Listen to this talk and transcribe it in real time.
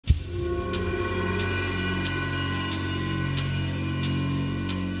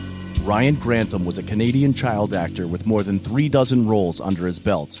Ryan Grantham was a Canadian child actor with more than 36 roles under his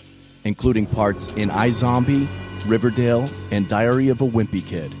belt, including parts in iZombie, Riverdale, and Diary of a Wimpy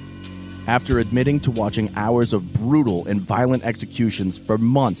Kid. After admitting to watching hours of brutal and violent executions for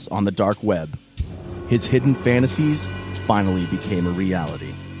months on the dark web, his hidden fantasies finally became a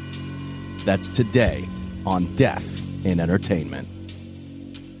reality. That's today on Death in Entertainment.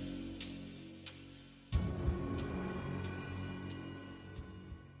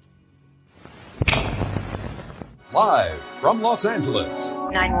 Live from Los Angeles.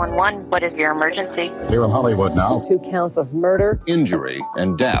 911, what is your emergency? Here in Hollywood now. 2 counts of murder, Injury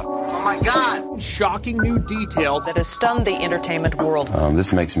and death. Oh my God! Shocking new details that has stunned the entertainment world.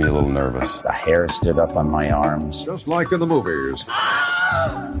 This makes me a little nervous. The hair stood up on my arms. Just like in the movies.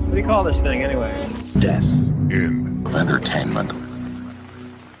 What do you call this thing anyway? Death in Entertainment.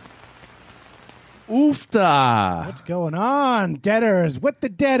 Oofta! What's going on? Deaders. What the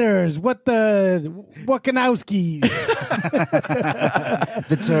Deaders? What the Wakanowskis?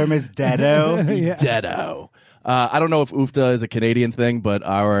 The term is deado. Yeah. Deado. I don't know if oofta is a Canadian thing, but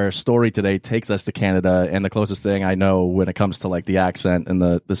our story today takes us to Canada, and the closest thing I know when it comes to like the accent and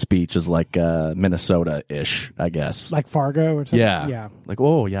the speech is like Minnesota-ish, I guess. Like Fargo or something? Yeah. Yeah. Like,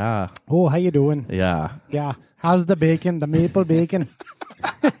 oh, yeah. Oh, how you doing? Yeah. Yeah. How's the bacon? The maple bacon?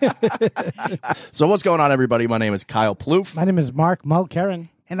 So what's going on, everybody? My name is Kyle Plouffe. My name is Mark Mulcairn.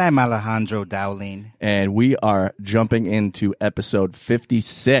 And I'm Alejandro Dowling. And we are jumping into episode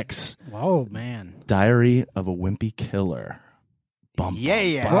 56. Whoa, man. Diary of a Wimpy Killer. Bum,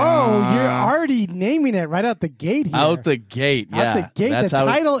 Yeah. Whoa, you're already naming it right out the gate here. Out the gate, yeah. Out the gate. That's the how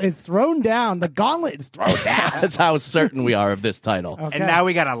title is thrown down. The gauntlet is thrown down. That's how certain we are of this title. Okay. And now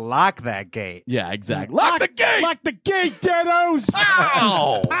we got to lock that gate. Yeah, exactly. Lock the gate! Lock the gate, deados!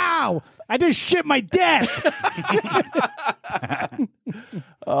 Ow! Ow! I just shit my death.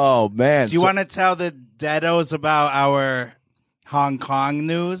 Oh, man. Do you want to tell the deados about our Hong Kong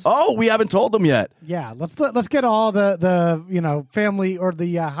news? Oh, we haven't told them yet. Yeah, let's get all the family or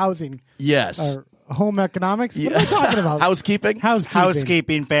the housing Yes. or home economics. What am I talking about? Housekeeping?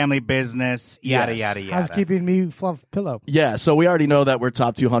 Housekeeping, family business, yada, Yes. yada, yada. Housekeeping, me fluff pillow. Yeah, so we already know that we're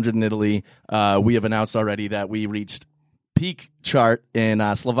top 200 in Italy. We have announced already that we reached peak chart in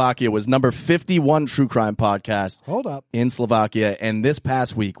Slovakia. Was number 51 true crime podcast Hold up. in Slovakia. And this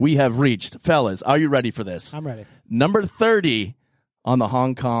past week, we have reached, fellas, are you ready for this? I'm ready. Number 30 on the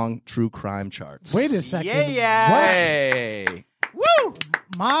Hong Kong true crime charts. Wait a second. Yeah. What? Hey. Woo!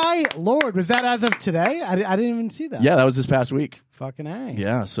 My Lord, was that as of today? I didn't even see that. Yeah, that was this past week. Fucking A.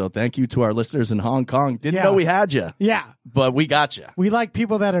 Yeah, so thank you to our listeners in Hong Kong. Didn't Yeah. know we had you, Yeah. but we got you. We like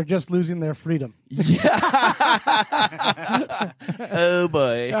people that are just losing their freedom. Oh,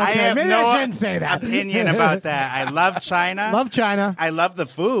 boy. I have maybe no I shouldn't say that. opinion about that. I love China. Love China. I love the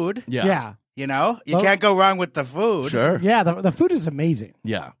food. Yeah. Yeah. You know, you Love- can't go wrong with the food. Sure. Yeah, the food is amazing.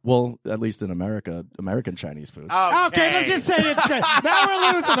 Yeah. Well, at least in America, American Chinese food. Okay, let's just say it's good. Now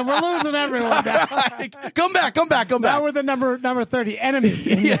we're losing them. We're losing everyone now. Come back. Now we're the number 30 enemy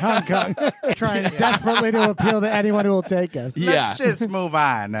in Hong Kong, trying desperately to appeal to anyone who will take us. Yeah. Let's just move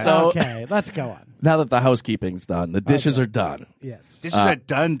on. So- Okay, let's go on. Now that the housekeeping's done, the dishes Okay. are done. Yes. this is a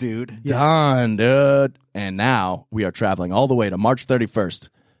done, dude. Done, dude. And now we are traveling all the way to March 31st,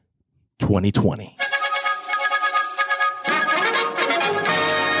 2020.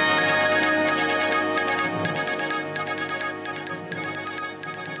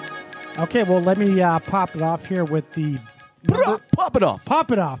 Okay, well, let me pop it off here with the Pop it off.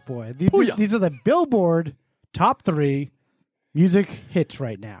 Pop it off, boy. Booyah. These are the Billboard top 3 music hits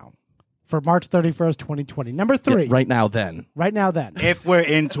right now for March 31st, 2020. Number 3. Yeah, right now, then. Right now, then. If we're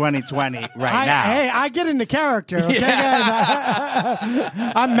in 2020 right now. Hey, I get into character, okay, guys?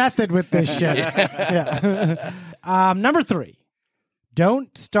 I'm method with this shit. Yeah. Number 3.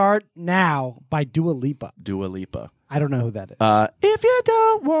 Don't Start Now by Dua Lipa. Dua Lipa. I don't know who that is. If you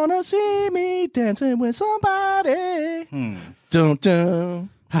don't want to see me dancing with somebody. Don't.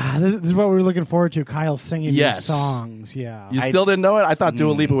 This is what we were looking forward to, Kyle singing Yes. these songs. Yeah. You still didn't know it? I thought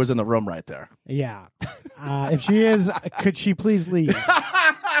Dua Lipa was in the room right there. Yeah. If she is, could she please leave?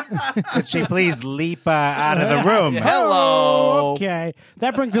 Could she please leap out of the room? Hello. Okay.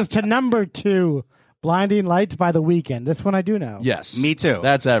 That brings us to number 2, Blinding Lights by The Weeknd. This one I do know. Yes. Me too.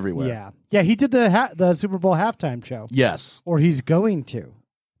 That's everywhere. Yeah. Yeah, he did the Super Bowl halftime show. Yes. Or he's going to.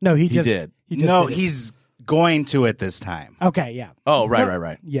 No, he just did. He just No, did it. he's going to it this time. Okay, yeah. Oh,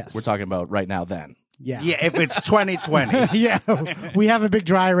 right. Yes. We're talking about right now then. Yeah. Yeah, if it's 2020. Yeah. We have a big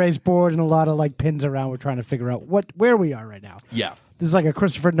dry erase board and a lot of like pins around. We're trying to figure out where we are right now. Yeah. This is like a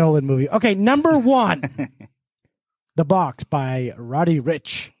Christopher Nolan movie. Okay, number 1. The Box by Roddy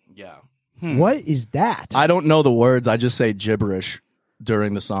Ricch. Yeah. What is that? I don't know the words. I just say gibberish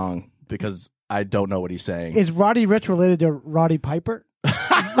during the song because I don't know what he's saying. Is Roddy Ricch related to Roddy Piper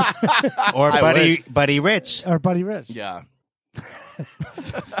Or wish. Buddy Rich. or Buddy Rich? Yeah.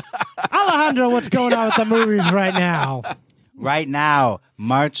 Alejandro, what's going on with the movies right now? Right now,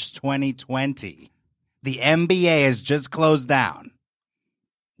 March 2020, the NBA has just closed down.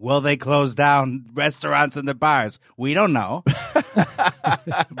 Will they close down restaurants and the bars? We don't know.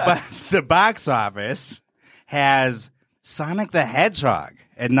 But the box office has Sonic the Hedgehog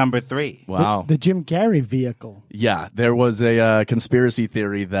at number 3. Wow. The Jim Carrey vehicle. Yeah, there was a conspiracy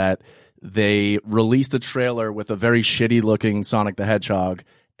theory that they released a trailer with a very shitty-looking Sonic the Hedgehog,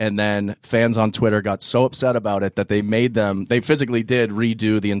 and then fans on Twitter got so upset about it that they physically did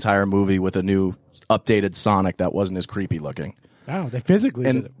redo the entire movie with a new, updated Sonic that wasn't as creepy-looking. Oh, they physically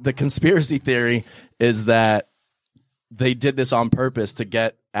did And it. the conspiracy theory is that they did this on purpose to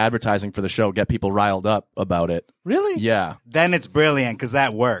get advertising for the show, get people riled up about it. Really? Yeah, Then it's brilliant because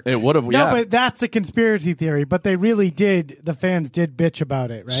that worked. it would have. No, Yeah, but that's the conspiracy theory. But they really did. The fans did bitch about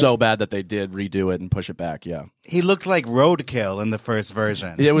it, right? so bad that they did redo it and push it back. Yeah, He looked like Roadkill in the first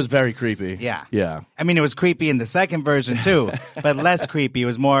version. it was very creepy. Yeah. yeah. I mean, it was creepy in the second version, too, but less creepy. It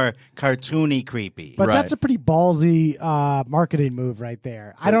was more cartoony creepy. But Right. that's a pretty ballsy marketing move right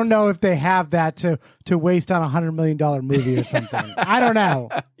there. I don't know if they have that to waste on $100 million movie or something. I don't know.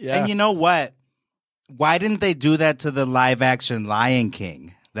 Yeah. And you know what? Why didn't they do that to the live-action Lion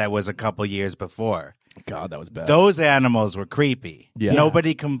King that was a couple years before? God, that was bad. Those animals were creepy. Yeah.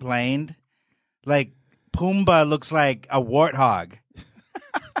 Nobody complained. Like, Pumbaa looks like a warthog.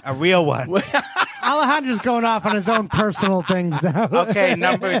 A real one. Alejandro's going off on his own personal things now. Okay,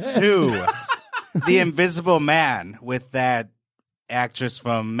 number 2. The Invisible Man with that actress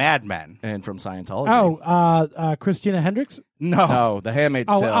from Mad Men. And from Scientology. Oh, Christina Hendricks? No. No, The Handmaid's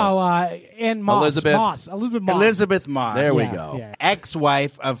Tale. And Moss. Elizabeth. Elizabeth Moss. Elizabeth Moss. There we Yeah, go. yeah.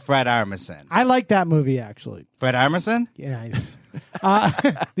 Ex-wife of Fred Armisen. I like that movie, actually. Fred Armisen? Yeah, nice.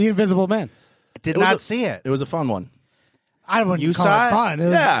 The Invisible Man. Did It was not a- see it. It was a fun one. I wouldn't You call saw it it? fun. It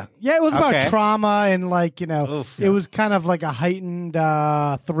was, Yeah. Yeah, it was about Okay. trauma and Oof. it was kind of like a heightened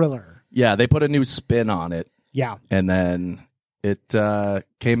thriller. Yeah, they put a new spin on it, Yeah. and then it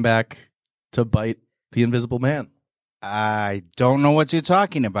came back to bite the Invisible Man. I don't know what you're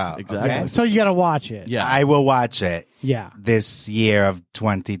talking about. Exactly. okay? So you got to watch it. Yeah. I will watch it Yeah. this year of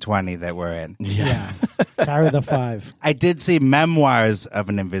 2020 that we're in. Yeah. Carry the 5. I did see Memoirs of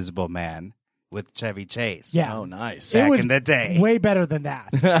an Invisible Man with Chevy Chase. Yeah. Oh, nice. Back It was in the day. way better than that.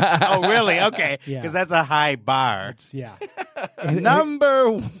 Oh, really? Okay. Because Yeah. that's a high bar. Yeah.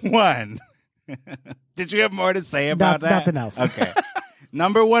 Number 1. Did you have more to say about that? Nothing else. Okay.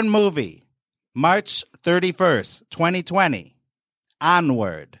 Number 1 movie, March 31st, 2020.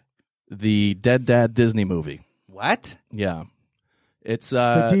 Onward. The Dead Dad Disney movie. What? Yeah. It's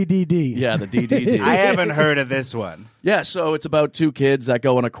The DDD. yeah, the DDD. I haven't heard of this one. Yeah, so it's about 2 kids that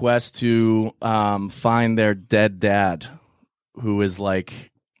go on a quest to find their dead dad, who is like,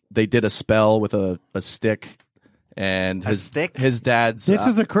 they did a spell with a stick, and A stick? his dad's This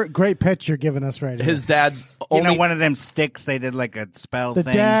is a great pitch you're giving us right his here. dad's You only. know, one of them sticks, they did like a spell The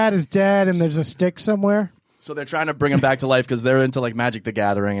thing. dad is dead and there's a stick somewhere. So they're trying to bring him back to life because they're into like Magic the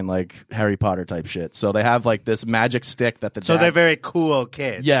Gathering and like Harry Potter type shit. So they have like this magic stick that the So dad, they're very cool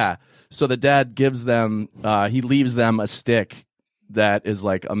kids. yeah. So the dad gives them, he leaves them a stick that is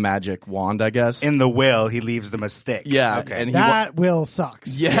like a magic wand, I guess. In the will, he leaves them a stick. Yeah, Okay. and he That will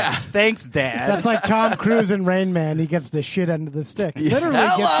sucks. yeah. Thanks, Dad. That's like Tom Cruise in Rain Man. He gets the shit end of the stick. Literally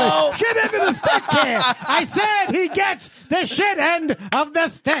Hello? gets the shit end of the stick here. I said he gets the shit end of the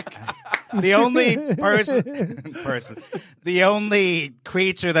stick. The only the only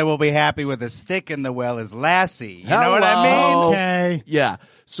creature that will be happy with a stick in the well is Lassie. You know what I mean? Hello? Okay. Yeah.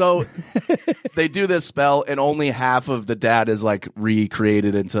 So they do this spell, and only half of the dad is like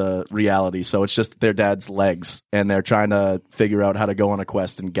recreated into reality. So it's just their dad's legs, and they're trying to figure out how to go on a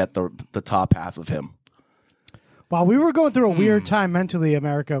quest and get the top half of him. Well, we were going through a weird time mentally,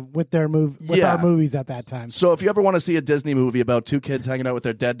 America, with our movies at that time. So if you ever want to see a Disney movie about 2 kids hanging out with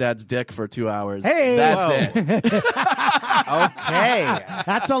their dead dad's dick for 2 hours, Hey! that's it. Okay.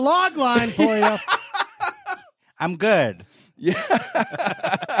 That's a log line for you. I'm good. Yeah.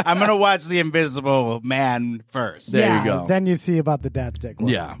 I'm going to watch The Invisible Man first. There you Yeah, go. Then you see about the dad stick. one.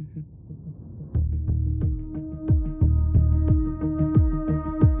 Yeah.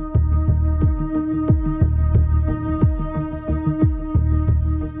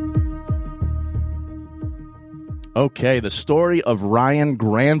 Okay, the story of Ryan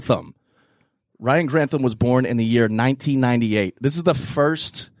Grantham. Ryan Grantham was born in the year 1998. This is the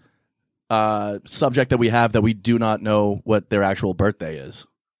first subject that we have that we do not know what their actual birthday is.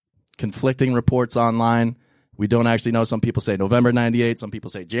 Conflicting reports online. We don't actually know. Some people say November 98. Some people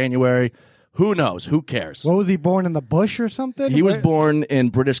say January. Who knows? Who cares? What was he born in the bush or something? He was born in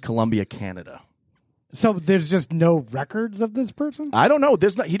British Columbia, Canada. So there's just no records of this person? I don't know.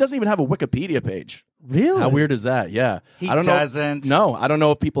 He doesn't even have a Wikipedia page. Really? How weird is that? Yeah. I don't know. No, I don't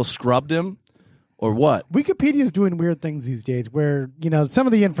know if people scrubbed him or what. Wikipedia is doing weird things these days where, some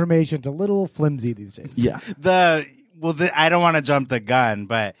of the information's a little flimsy these days. Yeah. I don't want to jump the gun,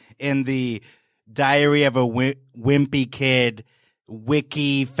 but in the Diary of a Wimpy Kid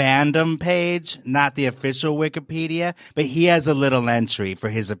wiki fandom page, not the official Wikipedia, but he has a little entry for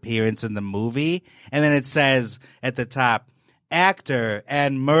his appearance in the movie. And then it says at the top, actor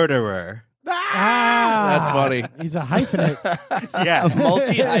and murderer. That's funny. He's a hyphenate. Yeah.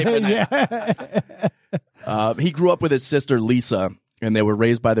 Multi-hyphenate. He grew up with his sister, Lisa, and they were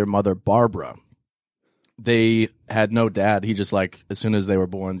raised by their mother, Barbara. They had no dad. He just as soon as they were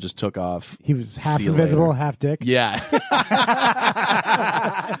born, just took off. He was half invisible, half dick. Yeah.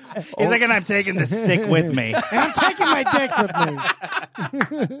 He's like, and I'm taking the stick with me. And I'm taking my dick with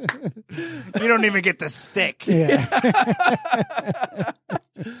me. You don't even get the stick. Yeah.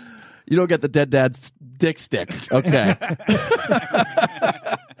 You don't get the dead dad's dick stick. Okay.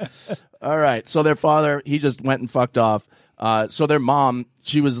 All right. So their father, he just went and fucked off. So their mom,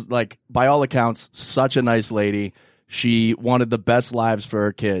 she was by all accounts, such a nice lady. She wanted the best lives for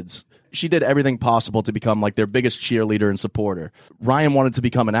her kids. She did everything possible to become their biggest cheerleader and supporter. Ryan wanted to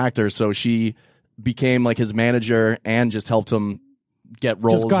become an actor, so she became his manager and just helped him get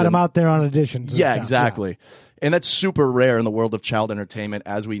roles. Just got him out there on auditions. Yeah, exactly. Yeah. And that's super rare in the world of child entertainment,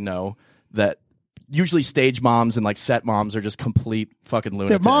 as we know, that usually stage moms and set moms are just complete fucking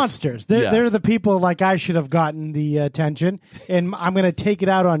lunatics. They're monsters. They're the people I should have gotten the attention, and I'm going to take it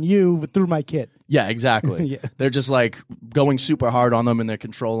out on you through my kid. Yeah, exactly. Yeah. They're just going super hard on them, and they're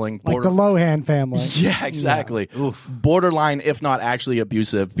controlling. The Lohan family. Yeah, exactly. Yeah. Oof. Borderline, if not actually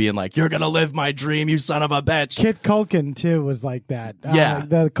abusive, being you're going to live my dream, you son of a bitch. Kit Culkin, too, was like that. Yeah.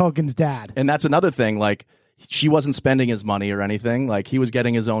 The Culkin's dad. And that's another thing, she wasn't spending his money or anything. He was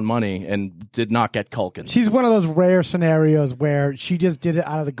getting his own money and did not get Culkin. She's one of those rare scenarios where she just did it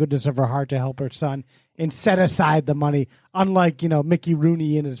out of the goodness of her heart to help her son and set aside the money. Unlike, Mickey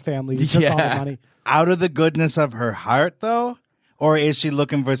Rooney and his family who took all the money. Out of the goodness of her heart, though? Or is she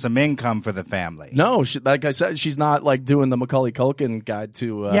looking for some income for the family? No, like I said, she's not doing the Macaulay Culkin guide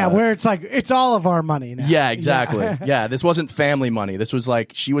to... where it's it's all of our money now. Yeah, exactly. Yeah, this wasn't family money. This was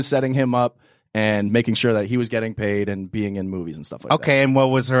she was setting him up and making sure that he was getting paid and being in movies and stuff like that. Okay, and what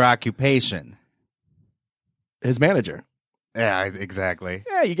was her occupation? His manager. Yeah, exactly.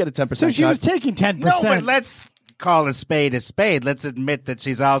 Yeah, you get a 10% So she cut. was taking 10%. No, but let's call a spade a spade. Let's admit that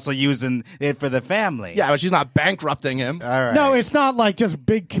she's also using it for the family. Yeah, but she's not bankrupting him. All right. No, it's not just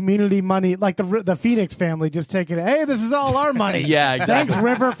big community money like the Phoenix family just taking it. Hey, this is all our money. Yeah, exactly. Thanks,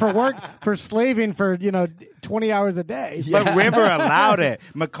 River, for slaving for 20 hours a day. Yeah. But River allowed it.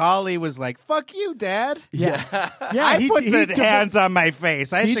 Macaulay was like, "Fuck you, Dad." Yeah. I put the hands on my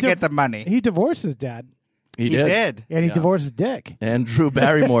face. I should get the money. He divorced his dad. He did. And he divorced his dick. And Drew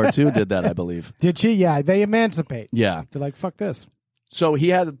Barrymore, too, did that, I believe. Did she? Yeah. They emancipate. Yeah. They're like, fuck this. So he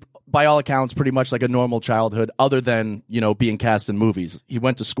had, by all accounts, pretty much a normal childhood, other than, being cast in movies. He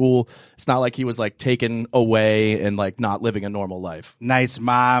went to school. It's not like he was, taken away and, not living a normal life. Nice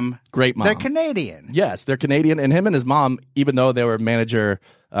mom. Great mom. They're Canadian. Yes, they're Canadian. And him and his mom, even though they were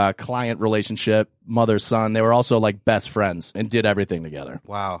manager-client relationship, mother-son, they were also, best friends and did everything together.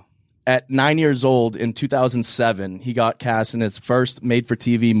 Wow. At 9 years old, in 2007, he got cast in his first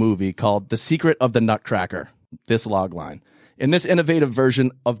made-for-TV movie called The Secret of the Nutcracker, this logline. In this innovative version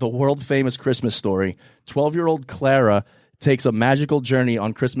of the world-famous Christmas story, 12-year-old Clara takes a magical journey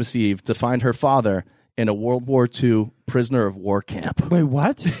on Christmas Eve to find her father in a World War II prisoner of war camp. Wait,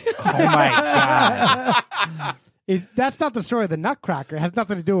 what? Oh, my God. That's not the story of the Nutcracker. It has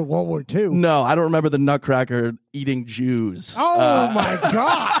nothing to do with World War II. No, I don't remember the Nutcracker eating Jews. Oh, my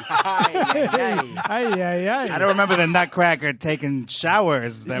God. I don't remember the Nutcracker taking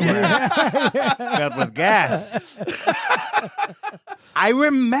showers that were filled with gas. I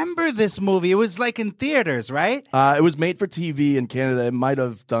remember this movie. It was in theaters, right? It was made for TV in Canada. It might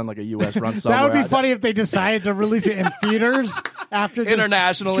have done a U.S. run somewhere. That would be funny if they decided to release it in theaters after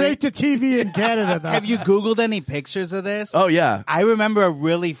internationally. Straight to TV in Canada, though. Have you Googled any pictures of this? Oh, yeah. I remember a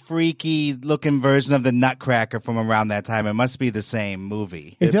really freaky looking version of the Nutcracker from around that time. It must be the same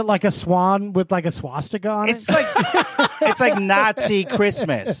movie. Is it like a swan with a swastika on it? It's It's like Nazi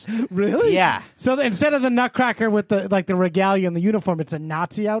Christmas. Really? Yeah. So instead of the Nutcracker with the regalia and the uniform, it's a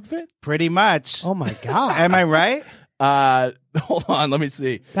Nazi outfit? Pretty much. Oh my God. Am I right? Hold on, let me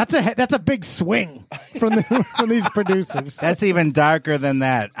see. That's a big swing from these producers. That's even darker than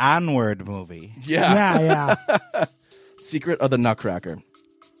that Onward movie. Yeah. Secret of the Nutcracker.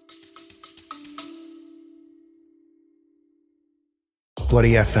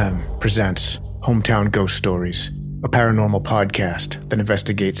 Bloody FM presents Hometown Ghost Stories, a paranormal podcast that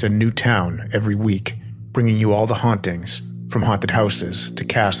investigates a new town every week, bringing you all the hauntings, from haunted houses to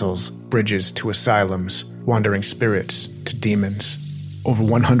castles, bridges to asylums, wandering spirits to demons. Over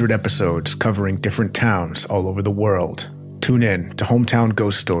 100 episodes covering different towns all over the world. Tune in to Hometown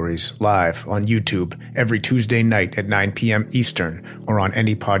Ghost Stories live on YouTube every Tuesday night at 9 p.m. Eastern or on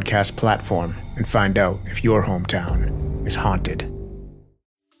any podcast platform and find out if your hometown is haunted.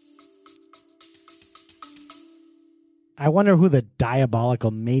 I wonder who the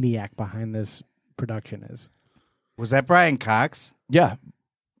diabolical maniac behind this production is. Was that Brian Cox? Yeah.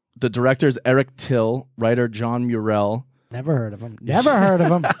 The director is Eric Till, writer John Murrell. Never heard of him.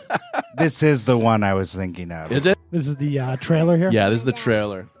 This is the one I was thinking of. Is it? This is the trailer here? Yeah, this is the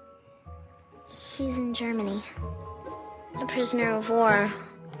trailer. She's in Germany. A prisoner of war.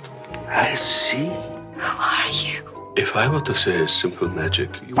 I see. Who are you? If I were to say a simple magic...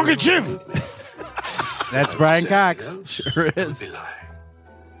 Fucking Shiv! That's Brian Cox. Sure is.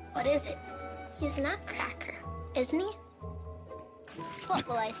 What is it? He's a Nutcracker, isn't he? What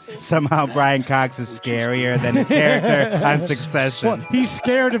will I see? Somehow Brian Cox is scarier than his character on Succession. Well, he's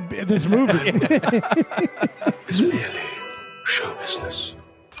scared of this movie. It's merely show business.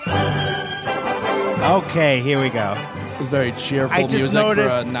 Okay, here we go. It's very cheerful I just music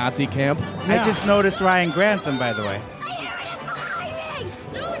noticed- for a Nazi camp. I just noticed Ryan Grantham, by the way.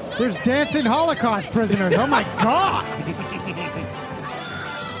 There's dancing Holocaust prisoners. Oh my God.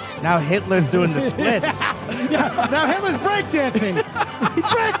 Now Hitler's doing the splits. Yeah, now Hitler's breakdancing. He's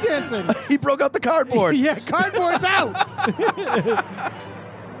breakdancing. He broke out the cardboard. Yeah, cardboard's out.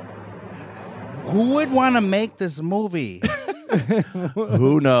 Who would want to make this movie?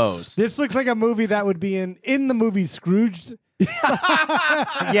 Who knows? This looks like a movie that would be in the movie Scrooged.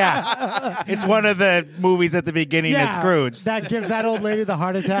 Yeah. It's one of the movies at the beginning of Scrooge. That gives that old lady the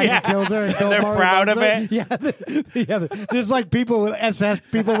heart attack and kills her. And they're proud of it. Yeah, there's like people with SS,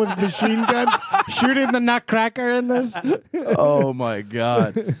 people with machine guns shooting the Nutcracker in this. Oh my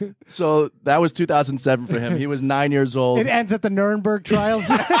God. So that was 2007 for him. He was 9 years old. It ends at the Nuremberg trials.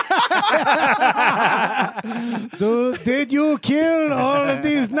 Did you kill all of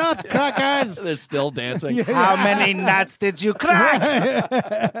these Nutcrackers? They're still dancing. How many nuts did you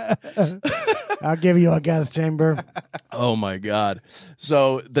crack? I'll give you a gas chamber. Oh my God.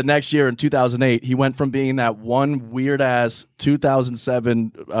 So the next year in 2008, he went from being that one weird ass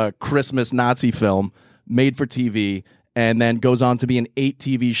 2007 Christmas Nazi film made for TV, and then goes on to be in 8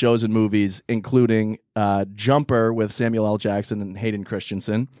 TV shows and movies, including Jumper with Samuel L. Jackson and Hayden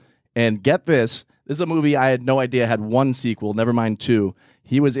Christensen. And get this is a movie I had no idea had one sequel, never mind 2.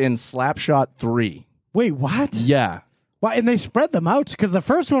 He was in Slapshot 3. Wait, what? Yeah. Well, and they spread them out because the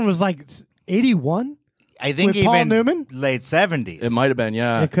first one was like 81. I think With even Paul Newman? late 70s. It might have been,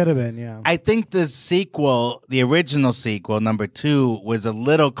 yeah. It could have been, yeah. I think the sequel, the original sequel, number 2, was a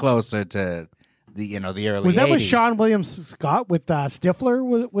little closer to the early Was that 80s. with Sean William Scott with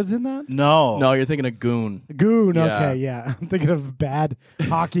Stifler was in that? No. No, you're thinking of Goon. Goon, Yeah. okay, yeah. I'm thinking of bad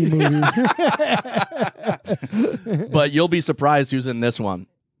hockey movies. But you'll be surprised who's in this one.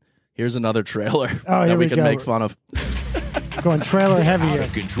 Here's another trailer Oh, here that we we can go. make fun of. Going trailer heavy Out here.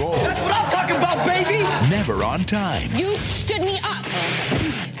 of control. That's what I'm talking about, baby! Never on time. You stood me up.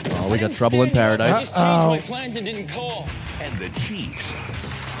 Oh, we got Trouble in Paradise. Changed my plans and didn't call. And the Chiefs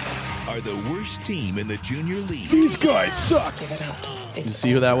are the worst team in the junior league. These guys suck. You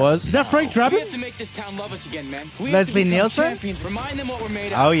see who that was? Is that Frank Drebin? We have to make this town love us again, man. We Leslie have to become Nielsen? champions. Remind them what we're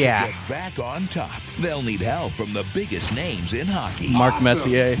made of. Oh, yeah. Get back on top. They'll need help from the biggest names in hockey. Mark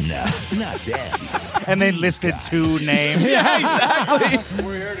Messier. No, not that. And they listed 2 names. Yeah, exactly.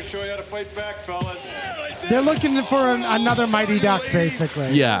 We're here to show you how to fight back, fellas. They're looking for another Mighty Ducks,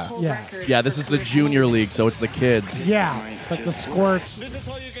 basically. Yeah. Yeah. Yeah, this is the junior league, so it's the kids. Yeah, like the squirts. This is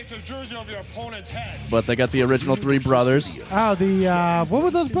how you get the jersey of your opponent's head. But they got the original 3 brothers. Oh, what were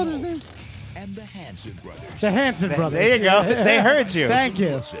those brothers' names? And the Hanson brothers. The Hanson brothers. There you go. They heard you. Thank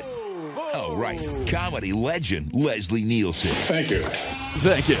you. Oh, right. Comedy legend Leslie Nielsen. Thank you.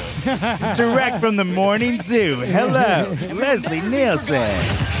 Thank you. Direct from the morning zoo. Hello, Leslie Nielsen.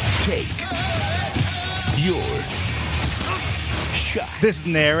 Take your shot. This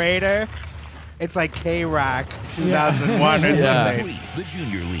narrator, it's like K-Rock 2001 or Yeah. something. The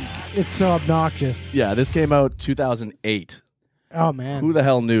Junior League. It's so obnoxious. Yeah, this came out 2008. Oh man, Who the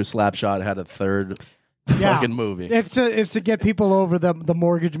hell knew Slapshot had a third fucking movie? It's to get people over the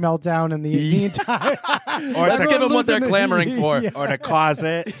mortgage meltdown and the entire. Or Let's to give them what they're clamoring for. Yeah. Or to cause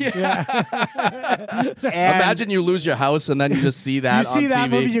it. Imagine you lose your house and then you just see that You see on that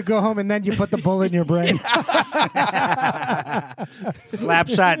TV. movie, you go home, and then you put the bullet in your brain.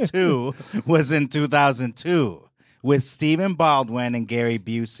 Slapshot 2 was in 2002 with Stephen Baldwin and Gary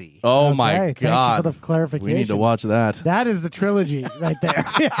Busey. Oh my Thank you God. for the clarification. We need to watch that. That is the trilogy right there.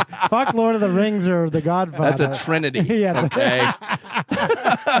 Fuck Lord of the Rings or The Godfather. That's a trinity. Yeah, Okay.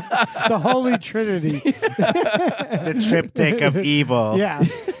 the Holy Trinity. The triptych of evil. Yeah.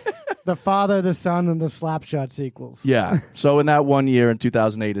 The Father, the Son, and the Slapshot sequels. Yeah. So in that 1 year in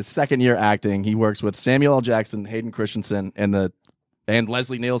 2008, his second year acting, he works with Samuel L. Jackson, Hayden Christensen, and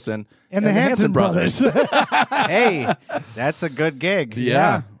Leslie Nielsen And the Hanson brothers. Hey, that's a good gig.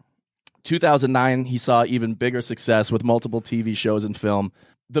 Yeah. 2009, he saw even bigger success with multiple TV shows and film.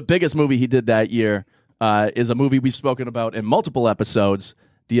 The biggest movie he did that year is a movie we've spoken about in multiple episodes,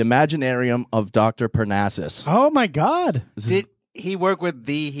 The Imaginarium of Dr. Parnassus. Oh, my God. Did he work with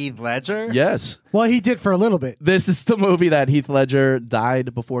the Heath Ledger? Yes. Well, he did for a little bit. This is the movie that Heath Ledger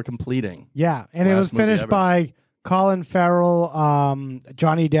died before completing. Yeah. And it was Last movie finished ever. by Colin Farrell,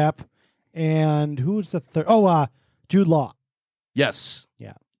 Johnny Depp, and who was the third? Oh, Jude Law. Yes.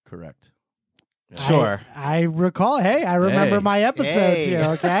 Yeah. Correct. Sure. I recall. Hey, I remember Hey. my episodes Hey. here,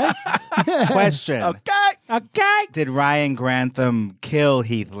 okay? Question. Okay. Did Ryan Grantham kill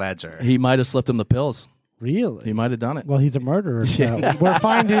Heath Ledger? He might have slipped him the pills. Really? He might have done it. Well, he's a murderer, so we're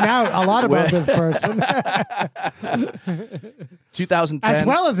finding out a lot about this person. 2010. As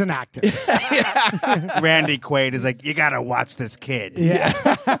well as an actor. Randy Quaid is like, you got to watch this kid. Yeah.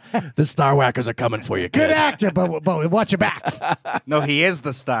 The Star Whackers are coming for you, kid. Good actor, but watch your back. No, he is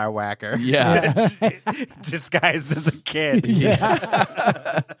the Star Whacker. Yeah. Disguised as a kid.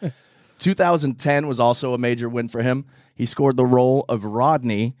 2010 was also a major win for him. He scored the role of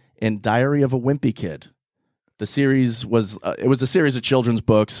Rodney in Diary of a Wimpy Kid. The series was it was a series of children's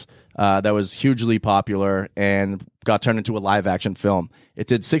books that was hugely popular and got turned into a live action film. It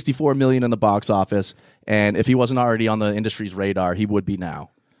did $64 million in the box office, and if he wasn't already on the industry's radar, he would be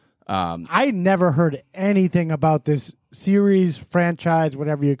now. I never heard anything about this series, franchise,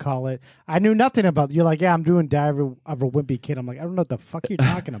 whatever you call it. I knew nothing about it. You're like, yeah, I'm doing Diary of a Wimpy Kid. I'm like, I don't know what the fuck you're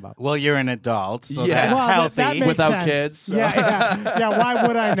talking about. Well, you're an adult, so Yeah. that's Well, healthy. that makes Without sense. kids, so. Yeah, why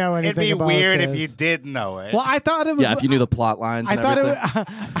would I know anything It'd be about weird this? if you did know it. Well, I thought it was... Yeah, if you knew the plot lines I and thought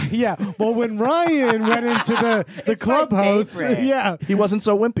everything. yeah. Well, when Ryan went into the clubhouse, favorite. yeah, He wasn't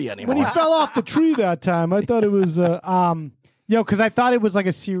so wimpy anymore. when he fell off the tree that time, I thought it was, because I thought it was like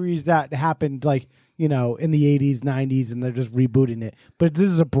a series that happened like, in the 80s, 90s, and they're just rebooting it. But this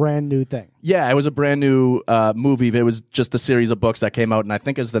is a brand new thing. Yeah, it was a brand new movie. It was just a series of books that came out, and I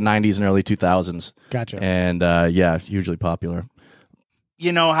think it's the 90s and early 2000s. Gotcha. And hugely popular.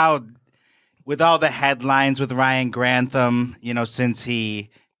 You know how, with all the headlines with Ryan Grantham, since I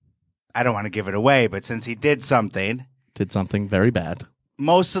don't want to give it away, but since he did something very bad.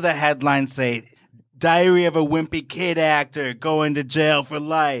 Most of the headlines say, Diary of a Wimpy Kid actor going to jail for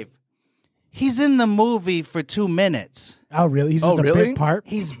life. He's in the movie for 2 minutes. Oh, really? He's just a big part?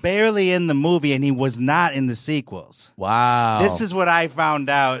 He's barely in the movie, and he was not in the sequels. Wow. This is what I found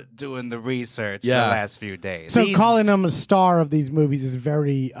out doing the research the last few days. So calling him a star of these movies is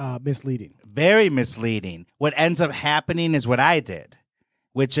very misleading. Very misleading. What ends up happening is what I did,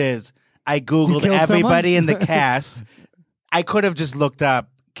 which is I Googled everybody in the cast. I could have just looked up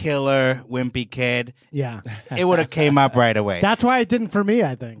Killer Wimpy Kid. Yeah. It would have came up right away. That's why it didn't for me,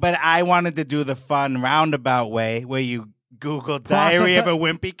 I think. But I wanted to do the fun roundabout way where you Google Diary of a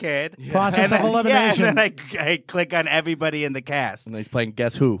Wimpy Kid. Process of elimination. And then I click on everybody in the cast. And he's playing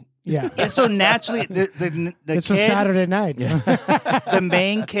Guess Who? Yeah. Yeah, so naturally, the It's kid, a Saturday night. the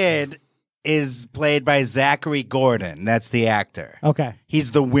main kid is played by Zachary Gordon. That's the actor. Okay.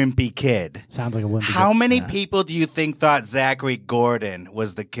 He's the wimpy kid. Sounds like a wimpy How kid. many people do you think thought Zachary Gordon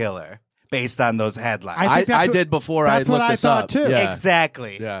was the killer based on those headlines? I did before I that's what looked I this thought, up. too. Yeah.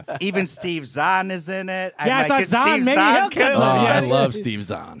 Exactly. Yeah. Even Steve Zahn is in it. Yeah, I thought did Zahn, Steve maybe Zahn he'll kill kill Oh, him? him. I love Steve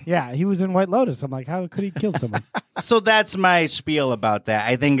Zahn. Yeah, he was in White Lotus. I'm like, how could he kill someone? So that's my spiel about that.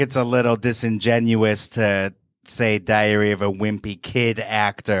 I think it's a little disingenuous to say Diary of a Wimpy Kid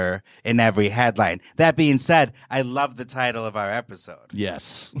actor in every headline. That being said, I love the title of our episode.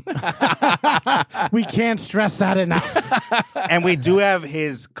 Yes. We can't stress that enough. And we do have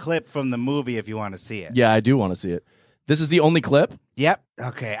his clip from the movie if you want to see it. Yeah, I do want to see it. This is the only clip? Yep.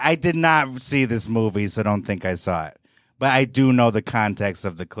 Okay. I did not see this movie, so don't think I saw it. But I do know the context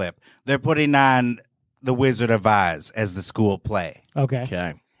of the clip. They're putting on The Wizard of Oz as the school play.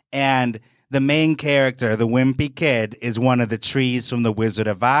 Okay. And the main character, the wimpy kid, is one of the trees from The Wizard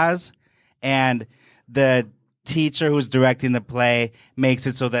of Oz. And the teacher who's directing the play makes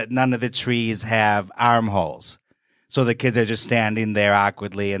it so that none of the trees have armholes. So the kids are just standing there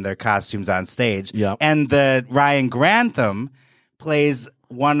awkwardly in their costumes on stage. Yep. And the Ryan Grantham plays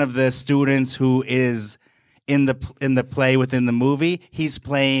one of the students who is in the play within the movie. He's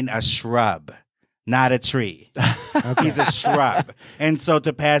playing a shrub, not a tree. He's a shrub. And so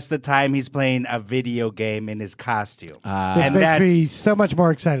to pass the time, he's playing a video game in his costume. This and makes that's me so much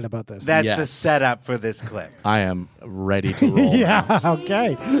more excited about this. that's the setup for this clip. I am ready to roll. Yeah,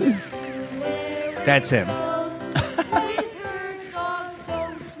 okay. That's him.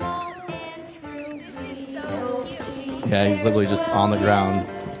 Yeah, he's literally just on the ground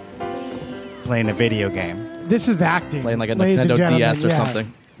Playing a video game. This is acting. playing like a ladies and Nintendo gentlemen, DS or yeah.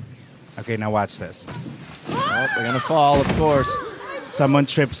 something. Okay, now watch this. Oh, they're gonna fall, of course. Someone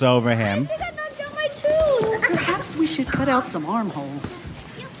trips over him. Perhaps we should cut out some armholes.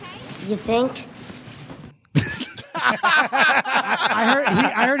 You think?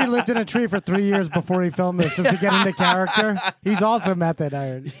 I heard he lived in a tree for 3 years before he filmed this just to get into character. He's also method, I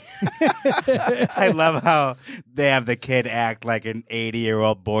heard. I love how they have the kid act like an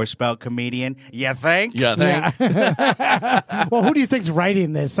 80-year-old Borscht Belt comedian. You think? Yeah, Well, who do you think's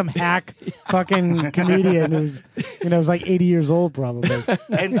writing this? Some hack fucking comedian who's, is like 80 years old probably.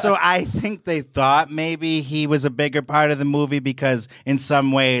 And so I think they thought maybe he was a bigger part of the movie because in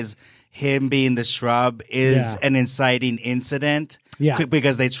some ways him being the shrub is an inciting incident. Yeah.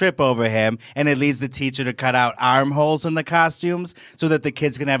 Because they trip over him and it leads the teacher to cut out armholes in the costumes so that the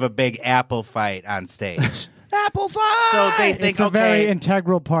kids can have a big apple fight on stage. Apple fight! So they think, It's a very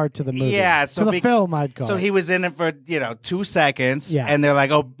integral part to the movie. Yeah, to the film, I'd call So it. he was in it for 2 seconds, Yeah. and they're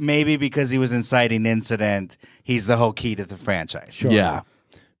like, "Oh, maybe because he was inciting incident, he's the whole key to the franchise." Sure. Yeah,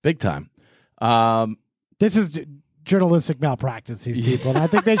 big time. This is journalistic malpractice. These people, and I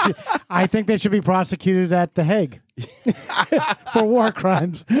think they should. I think they should be prosecuted at The Hague for war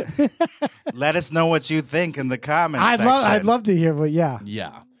crimes. Let us know what you think in the comments section. I'd love to hear. But yeah.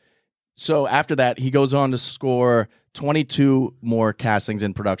 So after that, he goes on to score 22 more castings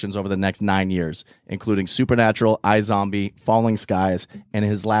and productions over the next 9 years, including Supernatural, iZombie, Falling Skies, and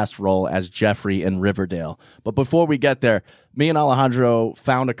his last role as Jeffrey in Riverdale. But before we get there, me and Alejandro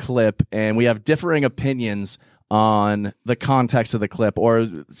found a clip, and we have differing opinions on the context of the clip or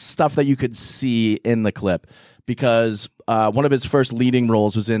stuff that you could see in the clip. Because one of his first leading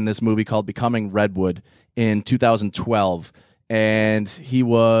roles was in this movie called Becoming Redwood in 2012. And he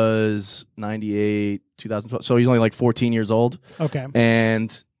was 98, 2012. So he's only like 14 years old. Okay.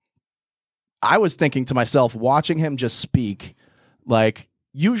 And I was thinking to myself, watching him just speak, like,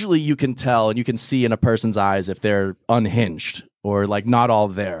 usually you can tell and you can see in a person's eyes if they're unhinged or like not all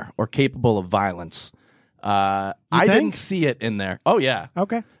there or capable of violence. I didn't see it in there. Oh, yeah.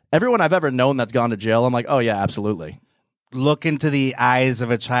 Okay. Everyone I've ever known that's gone to jail, I'm like, oh, yeah, absolutely. Look into the eyes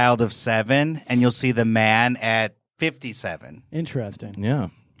of a child of 7, and you'll see the man at 57. Interesting. Yeah.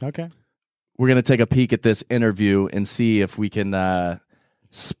 Okay. We're going to take a peek at this interview and see if we can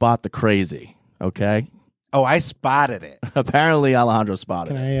spot the crazy, okay? Oh, I spotted it. Apparently, Alejandro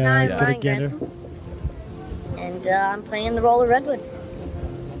spotted Can it. I I'm get a Ryan gander? Grantham, and I'm playing the role of Redwood.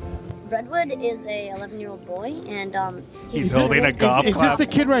 Redwood is a 11-year-old boy, and He's holding a golf Is this club. the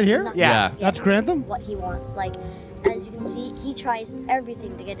kid right here? Yeah. That's Grantham? What he wants. Like, as you can see, he tries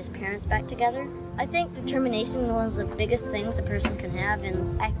everything to get his parents back together. I think determination is one of the biggest things a person can have,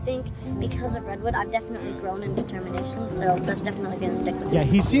 and I think because of Redwood, I've definitely grown in determination, so that's definitely going to stick with me. Yeah,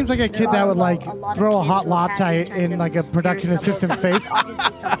 he seems like a kid that would like throw a hot latte in like a production assistant's face.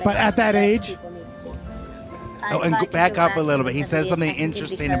 But at that age, Oh, and go back up a little bit. He says something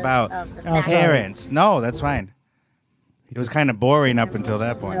interesting about parents. No, that's fine. It was kind of boring up until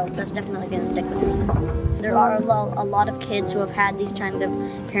that point. So that's definitely going to stick with me. There are a lot of kids who have had these kind of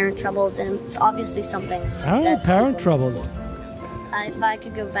parent troubles, and it's obviously something. that parent people need to troubles. see. If I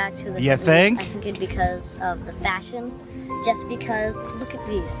could go back to the You 70s, think? I think it'd because of the fashion. Just because, look at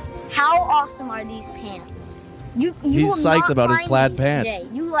these. How awesome are these pants? You He's will psyched not about his find plaid these pants. Today.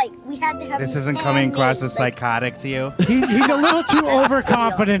 We had to have This these isn't coming across as handmade, psychotic to you? he's a little too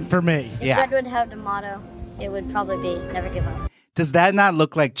overconfident for me. If Redwood had a motto, it would probably be never give up. Does that not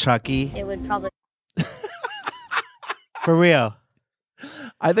look like Chucky? It would probably. For real.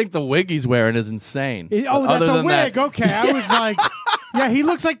 I think the wig he's wearing is insane. Oh, Other that's a than wig. that- Okay, I was like, Yeah, he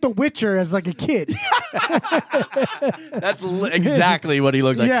looks like the Witcher as like a kid. That's exactly what he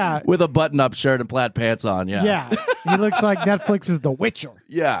looks like. Yeah. With a button-up shirt and plaid pants on. Yeah. Yeah, he looks like Netflix's The Witcher.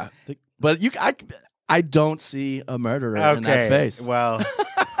 Yeah. But I don't see a murderer in that face. Well,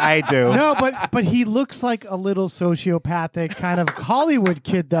 I do. No, but he looks like a little sociopathic kind of Hollywood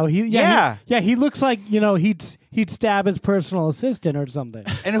kid, though. He looks like he'd stab his personal assistant or something.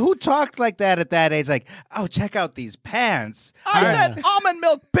 And who talked like that at that age? Like, oh, check out these pants. I said almond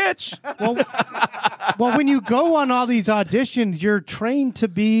milk, bitch. Well, when you go on all these auditions, you're trained to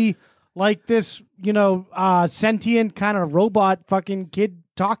be like this, sentient kind of robot fucking kid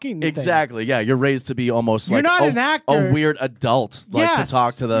talking. Exactly. Yeah, you're raised to be almost You're like not an actor. a weird adult, like Yes. to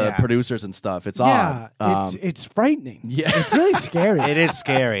talk to the producers and stuff. It's odd. It's frightening. Yeah, it's really scary. It is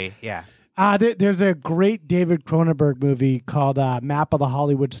scary. Yeah. There's a great David Cronenberg movie called Map of the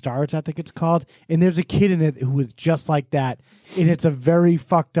Hollywood Stars, I think it's called, and there's a kid in it who is just like that, and it's a very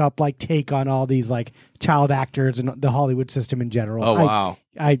fucked up like take on all these like child actors and the Hollywood system in general. Oh wow!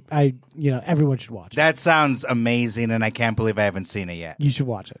 I everyone should watch it. That sounds amazing, and I can't believe I haven't seen it yet. You should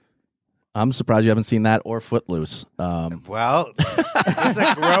watch it. I'm surprised you haven't seen that or Footloose. Well, it's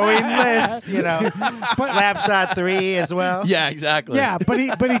a growing list, Slapshot 3 as well. Yeah, exactly. Yeah, but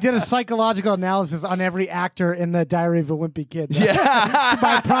he did a psychological analysis on every actor in the Diary of a Wimpy Kid. Yeah,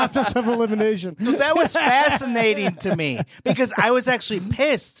 by process of elimination. So that was fascinating to me because I was actually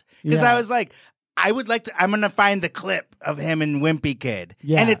pissed because I was like, I'm going to find the clip of him in Wimpy Kid.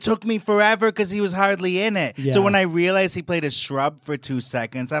 Yeah. And it took me forever because he was hardly in it. Yeah. So when I realized he played a shrub for 2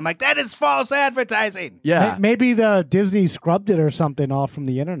 seconds, I'm like, that is false advertising. Yeah. Maybe the Disney scrubbed it or something off from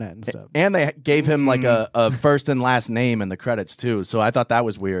the internet and stuff. And they gave him like a first and last name in the credits too. So I thought that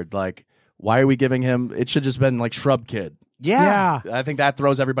was weird. Like, why are we giving him? It should just been like Shrub Kid. Yeah. I think that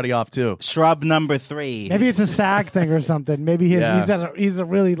throws everybody off too. Shrub number 3. Maybe it's a SAG thing or something. Maybe he's a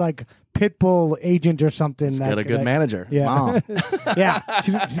really like pit bull agent or something. He's got a good manager. His Yeah. mom. Yeah.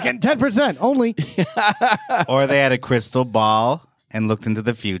 She's getting 10% only. Or they had a crystal ball and looked into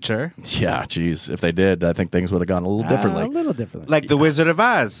the future. Yeah, geez. If they did, I think things would have gone a little differently. A little differently. Like The Wizard of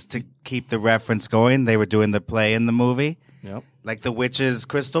Oz, to keep the reference going. They were doing the play in the movie. Yep. Like the witch's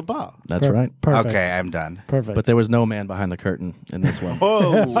crystal ball. That's right. Perfect. Okay, I'm done. Perfect. But there was no man behind the curtain in this one.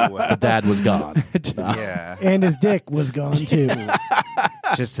 Whoa. The dad was gone. Yeah. And his dick was gone too.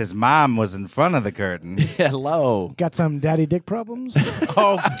 Just his mom was in front of the curtain. Hello. Got some daddy dick problems?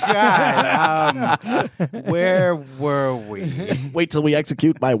 Oh, God. Where were we? Wait till we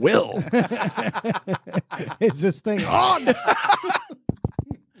execute my will. Is this thing on?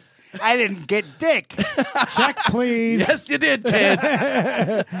 I didn't get dick. Check, please. Yes, you did, kid.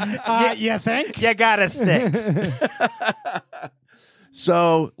 You think? You got a stick.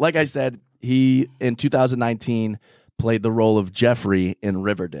 So, like I said, he, in 2019, played the role of Jeffrey in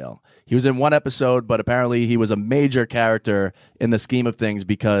Riverdale. He was in one episode, but apparently he was a major character in the scheme of things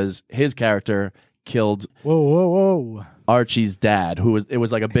because his character killed Whoa. Archie's dad. It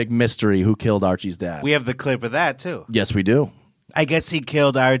was like a big mystery who killed Archie's dad. We have the clip of that, too. Yes, we do. I guess he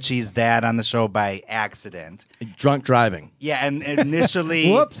killed Archie's dad on the show by accident. Drunk driving. Yeah, and initially,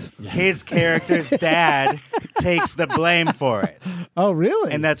 Whoops. his character's dad takes the blame for it. Oh,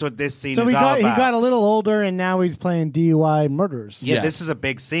 really? And that's what this scene so is all he about. got a little older, and now he's playing DUI murderers. Yeah, Yes. this is a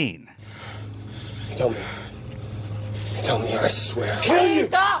big scene. Tell me, I swear. Please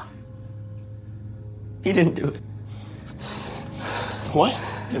stop! He didn't do it. What?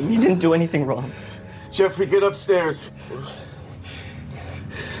 He didn't do anything wrong. Jeffrey, get upstairs.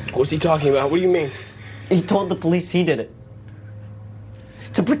 What's he talking about? What do you mean? He told the police he did it.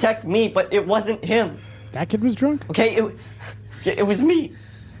 To protect me, but it wasn't him. That kid was drunk? Okay, it was me.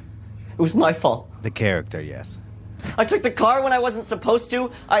 It was my fault. The character, yes. I took the car when I wasn't supposed to.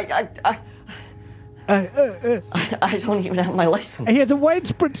 I don't even have my license. He had a white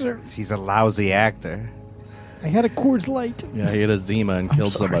spritzer. He's a lousy actor. I had a Coors Light. Yeah, he had a Zima and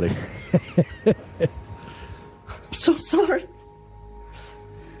killed somebody. I'm so sorry.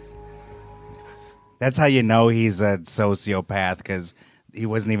 That's how you know he's a sociopath, because he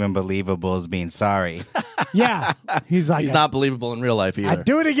wasn't even believable as being sorry. Yeah. He's like, He's not believable in real life either. I'd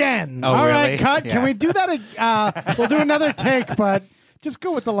do it again. Oh, All right, really? cut. Yeah. Can we do that? We'll do another take, but just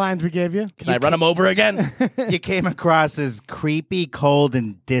go with the lines we gave you. Can I run him over again? You came across as creepy, cold,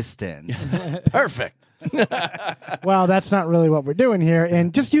 and distant. Perfect. Well, that's not really what we're doing here.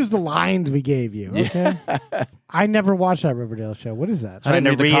 And just use the lines we gave you, okay? I never watched that Riverdale show. What is that? I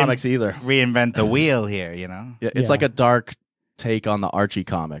didn't read the comics either. Reinvent the wheel here, you know? Yeah, it's like a dark take on the Archie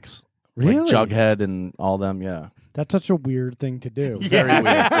comics. Really? Like Jughead and all them, yeah. That's such a weird thing to do. Very weird.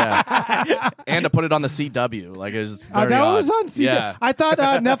 Yeah. And to put it on the CW, like, is very that odd. was on CW. Yeah. I thought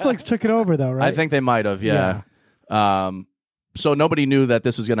Netflix took it over though, right? I think they might have. Yeah. So nobody knew that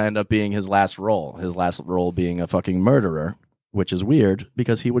this was going to end up being his last role. His last role being a fucking murderer, which is weird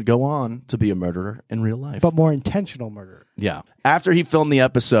because he would go on to be a murderer in real life. But more intentional murder. Yeah. After he filmed the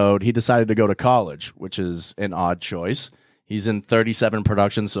episode, he decided to go to college, which is an odd choice. He's in 37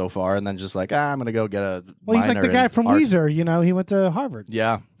 productions so far, and then just like, I'm going to go get a Well, he's like minor the guy in from art. Weezer. You know, he went to Harvard.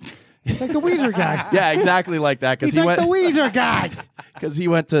 Yeah. He's like the Weezer guy. Yeah, exactly like that. He's like the Weezer guy. Because he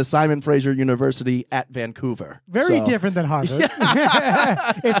went to Simon Fraser University at Vancouver. Very So- different than Harvard.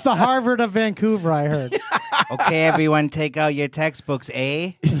 It's the Harvard of Vancouver, I heard. Okay, everyone, take out your textbooks,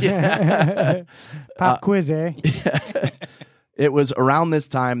 eh? Pop quiz, eh? It was around this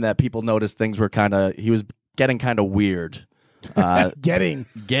time that people noticed things were he was getting kind of weird. Getting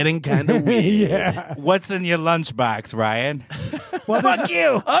kind of weird. Yeah. What's in your lunchbox, Ryan? Well, Fuck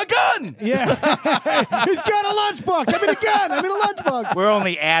you! A gun! Yeah. He's got a lunchbox. I'm in a gun. I'm in a lunchbox. We're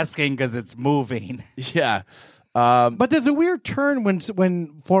only asking because it's moving. Yeah. But there's a weird turn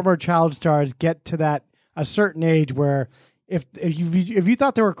when former child stars get to a certain age where if you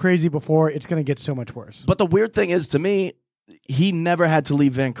thought they were crazy before, it's going to get so much worse. But the weird thing is, to me, he never had to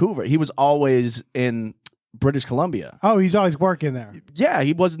leave Vancouver. He was always in British Columbia. Oh, he's always working there. Yeah,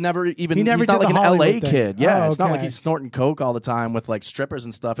 he was never even. He never he's not did like the an Hollywood LA thing. kid. Yeah, Oh, it's not like okay. he's snorting coke all the time with like strippers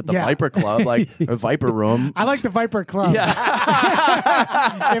and stuff at the Yeah. Viper Club, like or Viper Room. I like the Viper Club.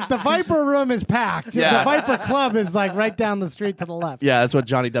 Yeah. If the Viper Room is packed, Yeah. the Viper Club is like right down the street to the left. Yeah, that's what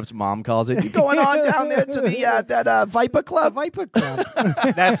Johnny Depp's mom calls it. You going on down there to the that Viper Club? Viper Club.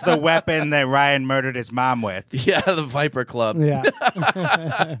 That's the weapon that Ryan murdered his mom with. Yeah, the Viper Club.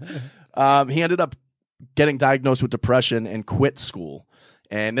 Yeah. He ended up getting diagnosed with depression and quit school.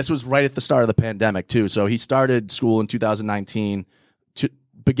 And this was right at the start of the pandemic, too. So he started school in 2019.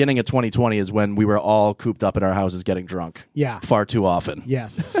 Beginning of 2020 is when we were all cooped up in our houses getting drunk. Yeah. Far too often.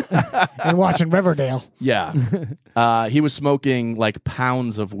 Yes. And watching Riverdale. Yeah. He was smoking like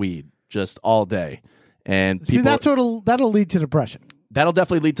pounds of weed just all day. And people, See, that'll lead to depression. that'll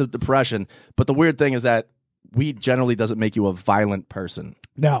definitely lead to depression. But the weird thing is that weed generally doesn't make you a violent person.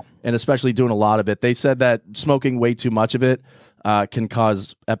 No. And especially doing a lot of it. They said that smoking way too much of it can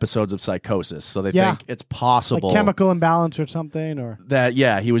cause episodes of psychosis. So they think it's possible. Like chemical imbalance or something, or that,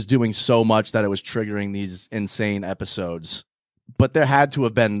 he was doing so much that it was triggering these insane episodes. But there had to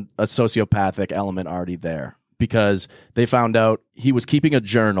have been a sociopathic element already there because they found out he was keeping a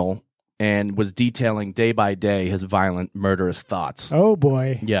journal and was detailing day by day his violent, murderous thoughts. Oh,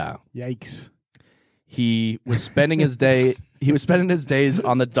 boy. Yeah. Yikes. He was spending his day. He was spending his days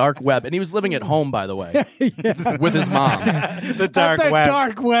on the dark web, and he was living at home, by the way, with his mom. The dark That's web.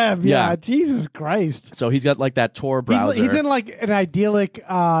 Dark web. Yeah. Yeah. Jesus Christ. So he's got like that Tor browser. He's in like an idyllic,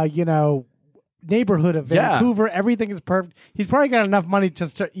 neighborhood of Yeah. Vancouver. Everything is perfect. He's probably got enough money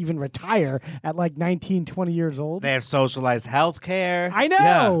just to even retire at like 19, 20 years old. They have socialized health care. I know.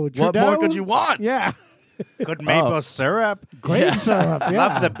 Yeah. What Trudeau? more could you want? Yeah. Good maple syrup. Great syrup. Yeah.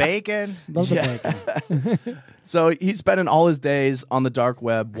 Love the bacon. Love the bacon. So he's spending all his days on the dark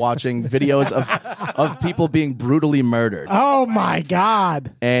web watching videos of people being brutally murdered. Oh, my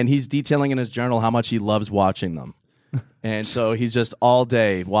God. And he's detailing in his journal how much he loves watching them. And so he's just all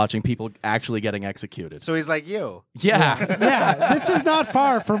day watching people actually getting executed. So he's like you. Yeah. Yeah. This is not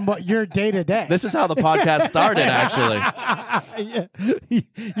far from what your day to day. This is how the podcast started, actually.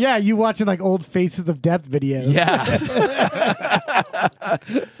 Yeah, you watching like old Faces of Death videos. Yeah.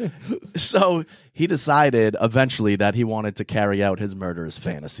 So he decided eventually that he wanted to carry out his murderous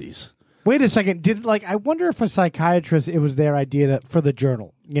fantasies. Wait a second. I wonder if a psychiatrist, it was their idea for the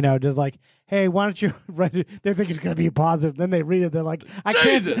journal. Just like, hey, why don't you write it? They think it's going to be positive. Then they read it. They're like,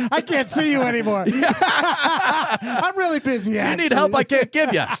 I can't see you anymore. I'm really busy. You need help I can't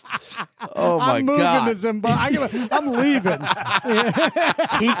give you. Oh, my I'm moving God. to Zimbabwe. I'm leaving.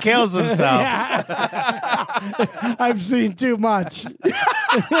 He kills himself. I've seen too much.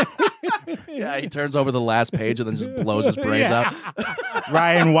 Yeah, he turns over the last page and then just blows his brains out.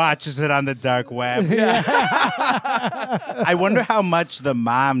 Ryan watches it on the dark web. I wonder how much the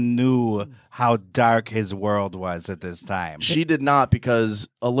mom knew how dark his world was at this time. She did not, because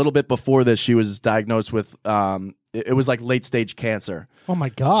a little bit before this, she was diagnosed with, it was like late stage cancer. Oh, my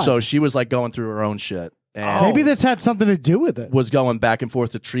God. So she was like going through her own shit. And Maybe this had something to do with it. was going back and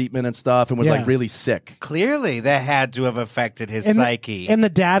forth to treatment and stuff and was like really sick. Clearly, that had to have affected his And psyche. And the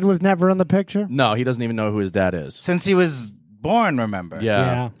dad was never in the picture? No, he doesn't even know who his dad is. Since he was born, remember?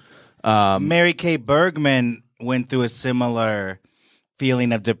 Yeah. Mary Kay Bergman went through a similar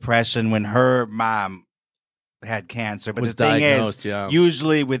feeling of depression when her mom had cancer. But Was the thing diagnosed, is, yeah.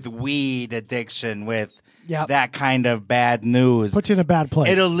 usually with weed addiction, with Yep. that kind of bad news, Puts you in a bad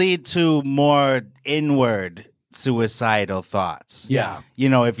place. it'll lead to more inward suicidal thoughts. Yeah. You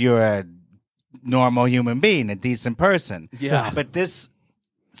know, if you're a normal human being, a decent person. Yeah. But this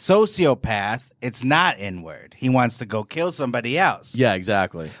sociopath, it's not inward. He wants to go kill somebody else. Yeah,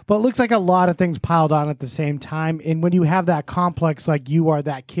 exactly. But it looks like a lot of things piled on at the same time. And when you have that complex, like you are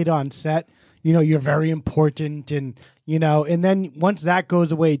that kid on set, you know, you're very important, and you know, and then once that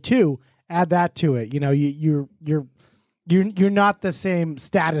goes away too, add that to it. You know, you're not the same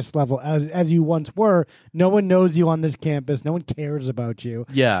status level as you once were. No one knows you on this campus. No one cares about you.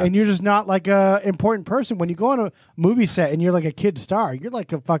 Yeah. And you're just not like a important person. When you go on a movie set and you're like a kid star, you're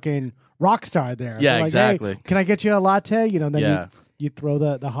like a fucking rock star there. Yeah, They're like, exactly. Hey, can I get you a latte? You know, then Yeah. you throw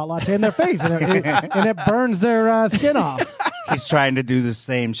the hot latte in their face, and it burns their skin off. He's trying to do the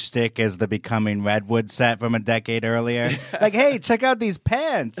same shtick as the Becoming Redwood set from a decade earlier. Like, hey, check out these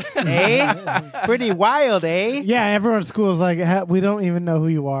pants, eh? Pretty wild, eh? Yeah, everyone at school is like, we don't even know who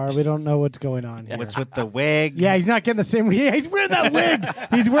you are. We don't know what's going on here. What's with the wig? Yeah, he's not getting the same. Yeah, he's wearing that wig.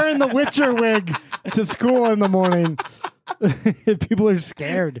 He's wearing the Witcher wig to school in the morning. People are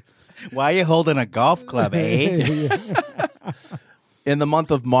scared. Why are you holding a golf club, eh? In the month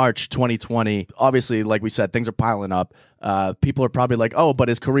of March 2020, obviously, like we said, things are piling up. People are probably like, "Oh, but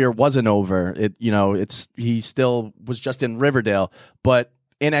his career wasn't over. He still was just in Riverdale." But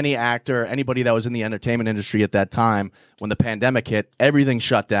in any actor, anybody that was in the entertainment industry at that time, when the pandemic hit, everything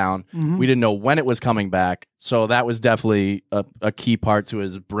shut down. Mm-hmm. We didn't know when it was coming back, so that was definitely a key part to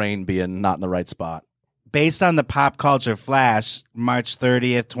his brain being not in the right spot. Based on the pop culture flash, March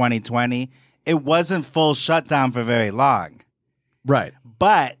 30th, 2020, it wasn't full shutdown for very long. Right.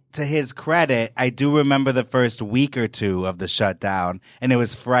 But to his credit, I do remember the first week or two of the shutdown, and it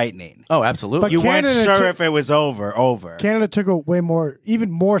was frightening. Oh, absolutely. But You weren't Canada sure took- if it was over. Canada took it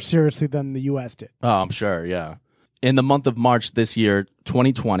even more seriously than the U.S. did. Oh, I'm sure, yeah. In the month of March this year,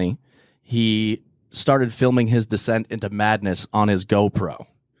 2020, he started filming his descent into madness on his GoPro.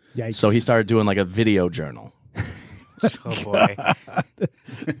 Yikes. So he started doing like a video journal. Oh, boy.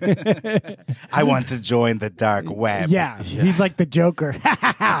 I want to join the dark web. Yeah, he's like the Joker.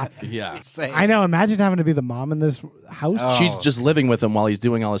 Yeah. I know. Imagine having to be the mom in this house. Oh. She's just living with him while he's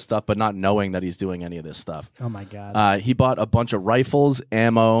doing all this stuff, but not knowing that he's doing any of this stuff. Oh, my God. He bought a bunch of rifles,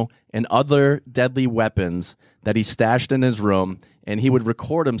 ammo, and other deadly weapons that he stashed in his room, and he would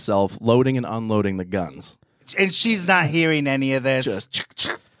record himself loading and unloading the guns. And she's not hearing any of this.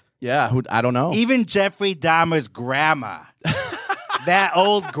 Yeah, I don't know. Even Jeffrey Dahmer's grandma, that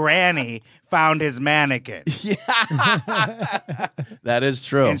old granny, found his mannequin. That is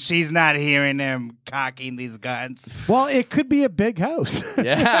true. And she's not hearing him cocking these guns. Well, it could be a big house.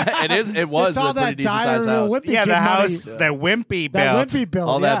 Yeah, it is. It was It's all a pretty that decent sized dire house. Wimpy Yeah, kid the money. house that Wimpy built. That Wimpy built.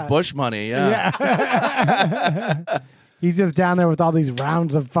 All yeah. that Bush money, yeah. Yeah. He's just down there with all these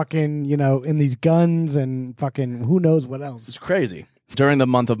rounds of fucking, in these guns and fucking who knows what else. It's crazy. During the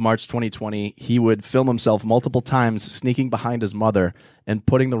month of March 2020, he would film himself multiple times sneaking behind his mother and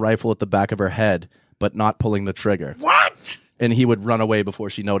putting the rifle at the back of her head, but not pulling the trigger. What? And he would run away before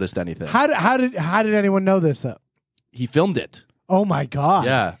she noticed anything. How did anyone know this though? He filmed it. Oh my God.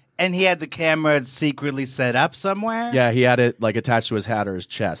 Yeah. And he had the camera secretly set up somewhere? Yeah, he had it like attached to his hat or his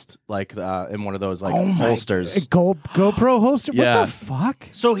chest, like in one of those like holsters. A GoPro holster? Yeah. What the fuck?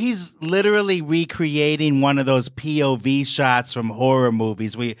 So he's literally recreating one of those POV shots from horror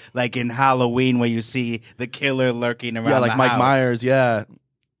movies, like in Halloween, where you see the killer lurking around. Yeah, like the Mike house. Myers. Yeah,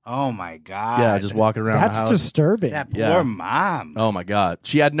 Oh my God! yeah, just walking around the That's house. disturbing. That poor Yeah. mom. Oh my God,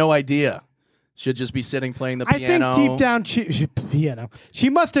 she had no idea. She'd just be sitting playing the I piano. think deep down, she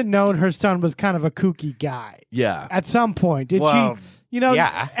must have known her son was kind of a kooky guy Yeah, at some point. Did Well, she?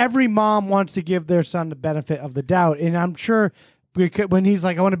 yeah. Every mom wants to give their son the benefit of the doubt, and I'm sure when he's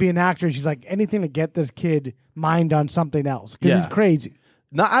like, "I want to be an actor," she's like, "Anything to get this kid mind on something else," because Yeah. he's crazy.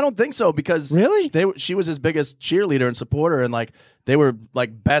 No, I don't think so because Really? she was his biggest cheerleader and supporter, and like they were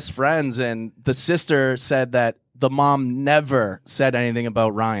like best friends. And the sister said that the mom never said anything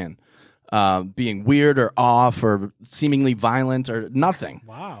about Ryan being weird or off or seemingly violent or nothing.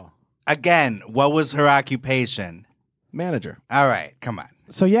 Wow. Again, what was her occupation? Manager. All right, come on.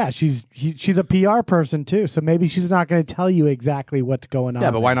 So yeah, she's a PR person too. So maybe she's not going to tell you exactly what's going on.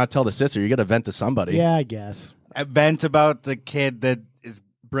 Yeah, but why there. not tell the sister? You got to vent to somebody. Yeah, I guess. A vent about the kid that is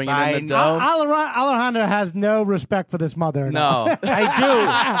Bringing in buying- the dough. Alejandra has no respect for this mother. at all. No.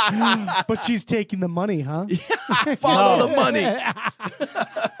 I But she's taking the money, huh? Follow the money. do.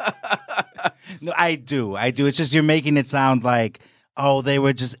 No, I do. It's just you're making it sound like, oh, they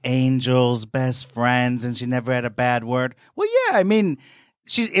were just angels, best friends, and she never had a bad word. Well, yeah, I mean,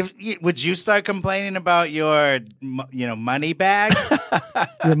 would you start complaining about your, money bag?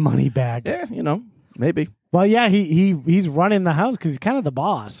 Your money bag. Yeah, maybe. Well, yeah, he's running the house because he's kind of the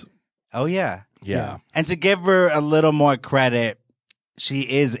boss. Oh, yeah. Yeah. And to give her a little more credit, she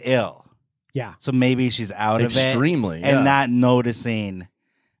is ill. Yeah. So maybe she's out Extremely, of it and yeah. not noticing.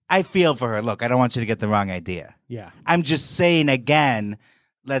 I feel for her. Look, I don't want you to get the wrong idea. Yeah. I'm just saying again,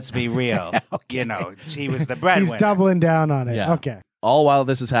 let's be real. Okay. She was the breadwinner. He's doubling down on it. Yeah. Okay. All while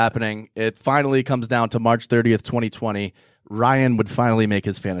this is happening, it finally comes down to March 30th, 2020. Ryan would finally make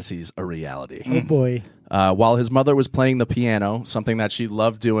his fantasies a reality. Oh, boy. While his mother was playing the piano, something that she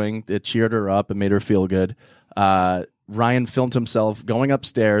loved doing, it cheered her up and made her feel good. Ryan filmed himself going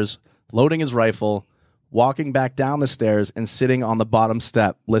upstairs, loading his rifle, walking back down the stairs, and sitting on the bottom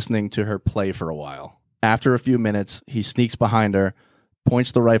step listening to her play for a while. After a few minutes, he sneaks behind her,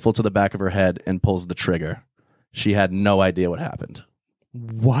 points the rifle to the back of her head, and pulls the trigger. She had no idea what happened.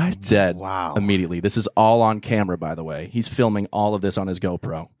 What? Dead. Wow. Immediately. This is all on camera, by the way. He's filming all of this on his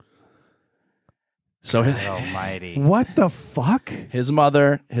GoPro. So Almighty. What the fuck? His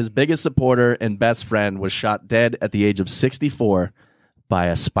mother, his biggest supporter and best friend, was shot dead at the age of 64 by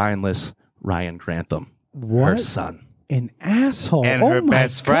a spineless Ryan Grantham, What? her son. An asshole. And Oh her my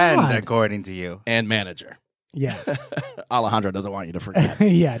best friend, God. according to you. And manager. Yeah. Alejandro doesn't want you to forget.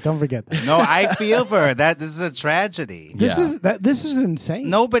 Yeah, don't forget that. No, I feel for her. This is a tragedy. This is insane.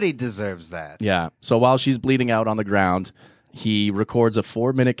 Nobody deserves that. Yeah. So while she's bleeding out on the ground, he records a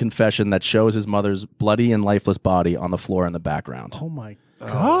 4-minute confession that shows his mother's bloody and lifeless body on the floor in the background. Oh my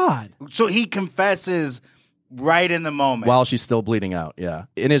God. So he confesses right in the moment. While she's still bleeding out, yeah.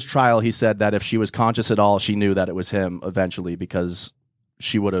 In his trial, he said that if she was conscious at all, she knew that it was him eventually because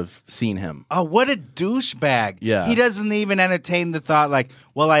she would have seen him. Oh, what a douchebag. Yeah. He doesn't even entertain the thought like,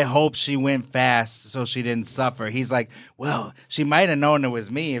 well, I hope she went fast so she didn't suffer. He's like, well, she might have known it was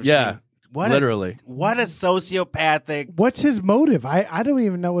me if Yeah, she... literally. What a sociopathic... What's his motive? I don't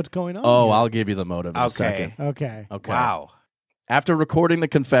even know what's going on. Oh, here. I'll give you the motive in a second. Okay. Wow. After recording the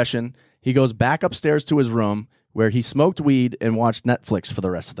confession, he goes back upstairs to his room where he smoked weed and watched Netflix for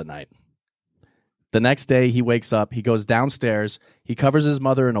the rest of the night. The next day, he wakes up, he goes downstairs, he covers his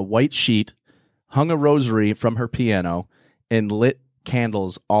mother in a white sheet, hung a rosary from her piano, and lit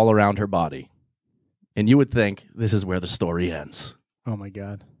candles all around her body. And you would think this is where the story ends. Oh my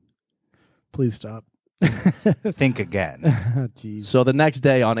God. Please stop. Think again. Oh, jeez. So the next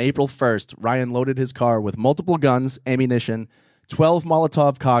day, on April 1st, Ryan loaded his car with multiple guns, ammunition, 12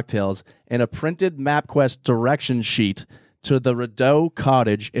 Molotov cocktails, and a printed MapQuest direction sheet to the Rideau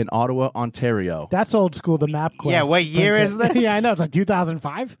Cottage in Ottawa, Ontario. That's old school, the MapQuest. Yeah, what year is this? Yeah, I know. It's like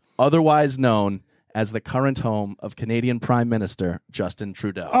 2005. Otherwise known as the current home of Canadian Prime Minister Justin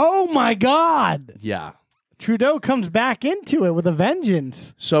Trudeau. Oh my God. Yeah. Trudeau comes back into it with a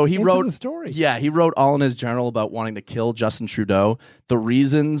vengeance. So he Into wrote the story. Yeah, he wrote all in his journal about wanting to kill Justin Trudeau. The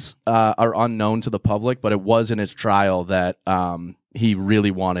reasons are unknown to the public, but it was in his trial that he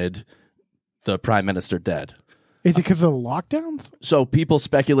really wanted the Prime Minister dead. Is it because of the lockdowns? So people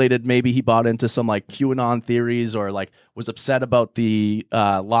speculated maybe he bought into some like QAnon theories or like was upset about the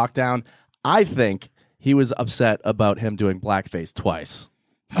lockdown. I think he was upset about him doing blackface twice.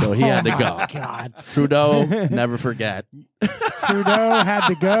 So he had to go. God. Trudeau, never forget. Trudeau had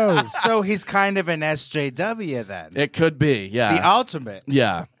to go. So he's kind of an SJW then. It could be, yeah. The ultimate.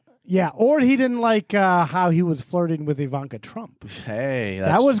 Yeah. Yeah, or he didn't like how he was flirting with Ivanka Trump. Hey,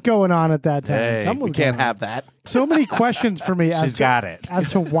 That was going on at that time. Hey, Something was we can't going on. have that. So many questions for me. She's got it. As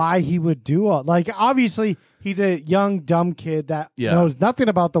to why he would do all. Like, obviously, he's a young, dumb kid that Yeah. knows nothing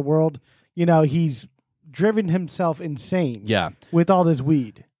about the world. You know, he's driven himself insane Yeah. with all this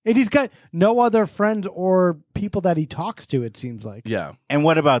weed. And he's got no other friends or people that he talks to, it seems like. Yeah. And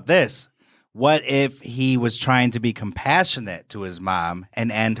what about this? What if he was trying to be compassionate to his mom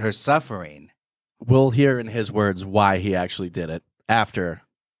and end her suffering? We'll hear in his words why he actually did it after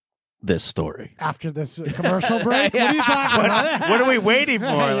this story. After this commercial break? What are you talking about? What are we waiting for?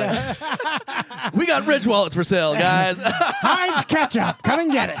 Yeah. We got Ridge wallets for sale, guys. Heinz Ketchup. Come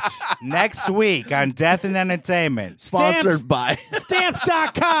and get it. Next week on Death and Entertainment. Sponsored by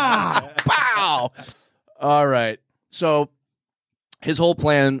Stamps.com. Pow! All right. So his whole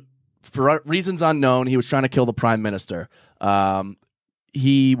plan, for reasons unknown, he was trying to kill the prime minister.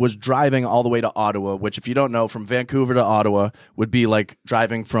 He was driving all the way to Ottawa, which, if you don't know, from Vancouver to Ottawa would be like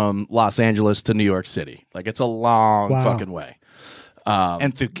driving from Los Angeles to New York City. Like, it's a long fucking way.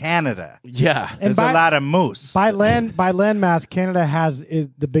 And through Canada. Yeah. There's a lot of moose. By land mass, Canada is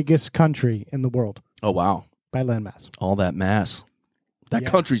the biggest country in the world. Oh, wow. By land mass. All that mass. That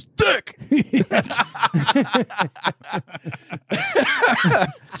country's thick.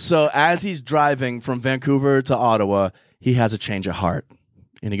 So as he's driving from Vancouver to Ottawa, he has a change of heart.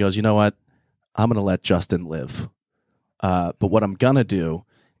 And he goes, you know what? I'm going to let Justin live. But what I'm going to do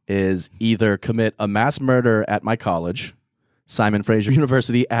is either commit a mass murder at my college, Simon Fraser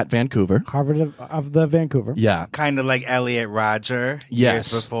University at Vancouver. Harvard of the Vancouver. Yeah. Kind of like Elliot Rodger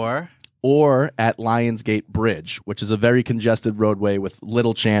years before. Or at Lionsgate Bridge, which is a very congested roadway with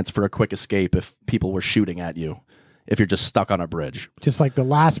little chance for a quick escape if people were shooting at you, if you're just stuck on a bridge. Just like the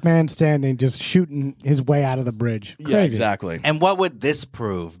last man standing, just shooting his way out of the bridge. Crazy. Yeah, exactly. And what would this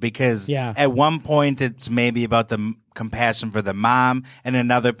prove? Because at one point it's maybe about the compassion for the mom, and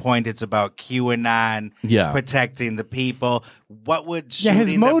another point it's about QAnon protecting the people. What would shooting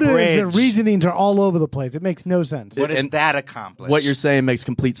his motives the bridge, and reasonings are all over the place. It makes no sense. What does that accomplish? What you're saying makes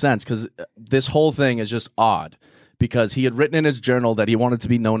complete sense, because this whole thing is just odd, because he had written in his journal that he wanted to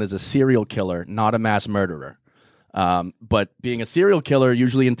be known as a serial killer, not a mass murderer. But being a serial killer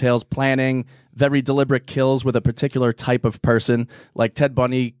usually entails planning very deliberate kills with a particular type of person. Like Ted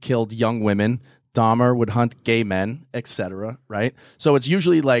Bundy killed young women, Dahmer would hunt gay men, etc. Right? So it's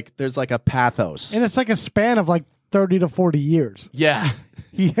usually like there's like a pathos, and it's like a span of like 30 to 40 years. Yeah.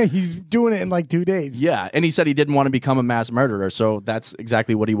 He's doing it in like 2 days. Yeah, and he said he didn't want to become a mass murderer, so that's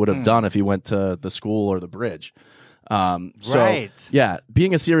exactly what he would have done if he went to the school or the bridge. Yeah,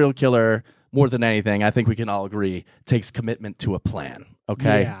 being a serial killer, more than anything, I think we can all agree, takes commitment to a plan,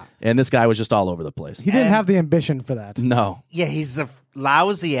 okay? Yeah. And this guy was just all over the place. He didn't have the ambition for that. No. Yeah, he's a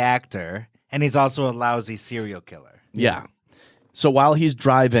lousy actor, and he's also a lousy serial killer. Yeah. So while he's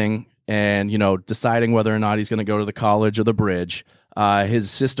driving and, deciding whether or not he's going to go to the college or the bridge,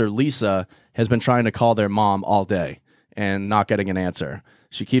 his sister Lisa has been trying to call their mom all day and not getting an answer.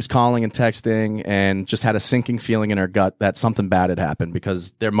 She keeps calling and texting and just had a sinking feeling in her gut that something bad had happened,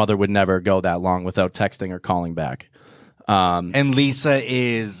 because their mother would never go that long without texting or calling back. And Lisa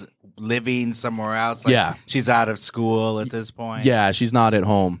is living somewhere else. Like she's out of school at this point. Yeah, she's not at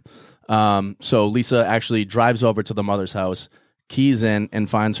home. So Lisa actually drives over to the mother's house, keys in, and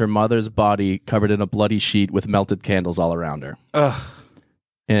finds her mother's body covered in a bloody sheet with melted candles all around her. Ugh.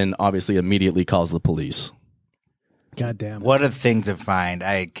 And obviously immediately calls the police. God damn. What a thing to find.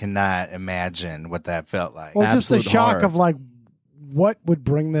 I cannot imagine what that felt like. Well, just the shock of like, what would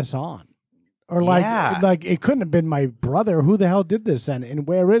bring this on? Or like it couldn't have been my brother. Who the hell did this then? And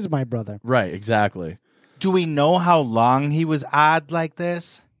where is my brother? Right, exactly. Do we know how long he was odd like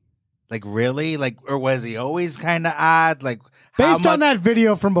this? Like, really? Like, or was he always kind of odd? Like, based on that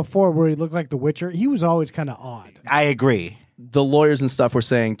video from before where he looked like the Witcher, he was always kind of odd. I agree. The lawyers and stuff were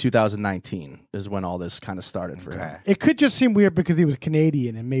saying 2019 is when all this kind of started for him. It could just seem weird because he was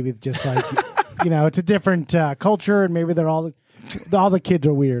Canadian, and maybe just like, it's a different culture, and maybe they're all the kids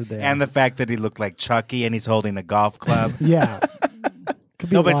are weird there. And the fact that he looked like Chucky and he's holding a golf club. Yeah.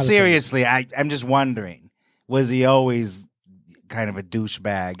 No, but seriously, I'm just wondering, was he always kind of a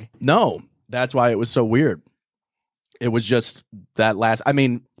douchebag? No, that's why it was so weird. It was just that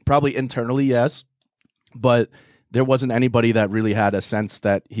probably internally, yes, but there wasn't anybody that really had a sense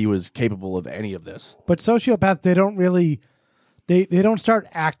that he was capable of any of this. But sociopaths, they don't really, they don't start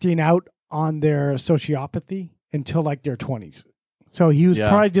acting out on their sociopathy until like their 20s. So he was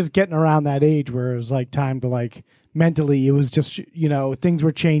probably just getting around that age where it was like time to like mentally, it was just, things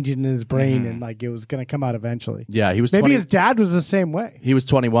were changing in his brain and like it was going to come out eventually. Yeah, he was maybe his dad was the same way. He was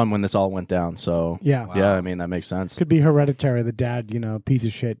 21 when this all went down. So yeah, I mean, that makes sense. Could be hereditary. The dad, piece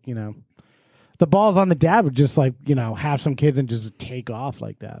of shit, The balls on the dad would just like, have some kids and just take off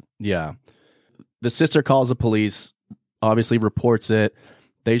like that. Yeah. The sister calls the police, obviously reports it.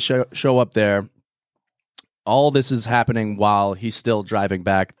 They show up there. All this is happening while he's still driving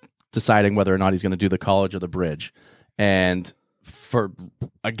back, deciding whether or not he's going to do the college or the bridge. And for,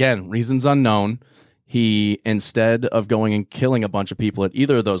 again, reasons unknown, he, instead of going and killing a bunch of people at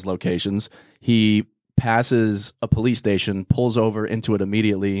either of those locations, he passes a police station, pulls over into it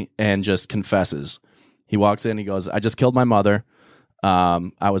immediately, and just confesses. He walks in, he goes, I just killed my mother.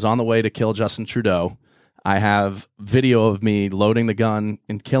 I was on the way to kill Justin Trudeau. I have video of me loading the gun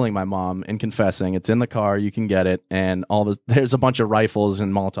and killing my mom and confessing. It's in the car. You can get it. And there's a bunch of rifles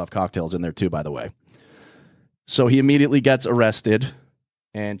and Molotov cocktails in there too, by the way. So he immediately gets arrested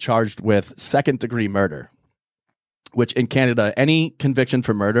and charged with second-degree murder, which in Canada, any conviction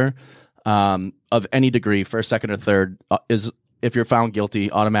for murder of any degree, first, second, or third, is, if you're found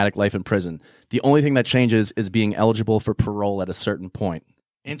guilty, automatic life in prison. The only thing that changes is being eligible for parole at a certain point.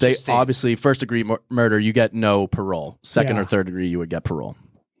 They obviously, first-degree murder, you get no parole. Second or third degree, you would get parole.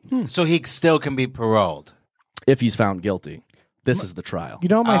 So he still can be paroled if he's found guilty. This is the trial. You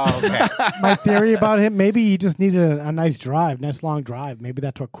know my theory about him? Maybe he just needed a nice drive, nice long drive. Maybe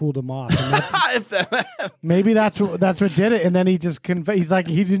that's what cooled him off. And maybe that's what did it. And then he just he's like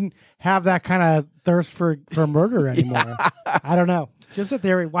he didn't have that kind of thirst for murder anymore. Yeah. I don't know. Just a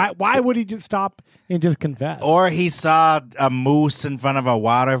theory. Why would he just stop and just confess? Or he saw a moose in front of a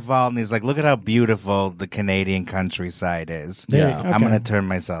waterfall and he's like, "Look at how beautiful the Canadian countryside is. Yeah, okay. I'm going to turn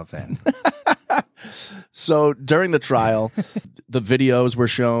myself in." So during the trial, the videos were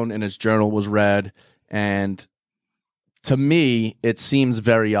shown and his journal was read. And to me, it seems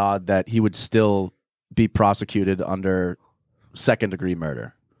very odd that he would still be prosecuted under second-degree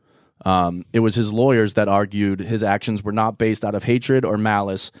murder. It was his lawyers that argued his actions were not based out of hatred or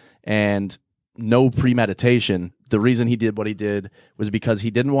malice and no premeditation. The reason he did what he did was because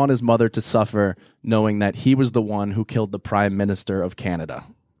he didn't want his mother to suffer knowing that he was the one who killed the Prime Minister of Canada.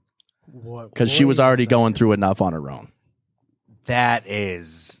 Because she was already going through enough on her own. That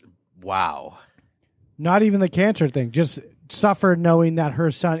is, wow. Not even the cancer thing, just suffer knowing that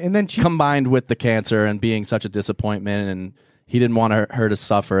her son, and then she combined with the cancer and being such a disappointment, and he didn't want her to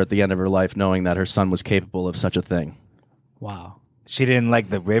suffer at the end of her life knowing that her son was capable of such a thing. Wow. She didn't like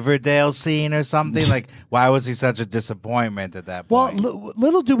the Riverdale scene or something? Like, why was he such a disappointment at that point? Well,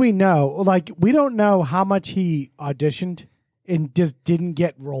 little do we know, like, we don't know how much he auditioned and just didn't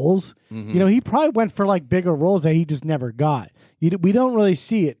get roles. Mm-hmm. You know, he probably went for like bigger roles that he just never got. We don't really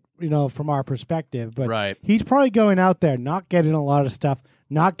see it, you know, from our perspective, but right. He's probably going out there, not getting a lot of stuff,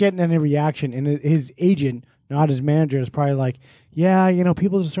 not getting any reaction. And his agent, not his manager, is probably like, yeah, you know,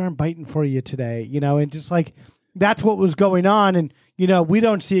 people just aren't biting for you today, you know, and just like, that's what was going on. And, you know, we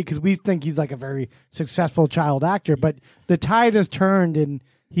don't see it because we think he's like a very successful child actor, but the tide has turned and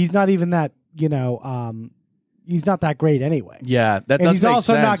he's not even that, you know, he's not that great anyway. Yeah, that and does he's make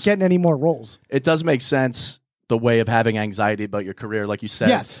also sense. not getting any more roles. It does make sense, the way of having anxiety about your career, like you said.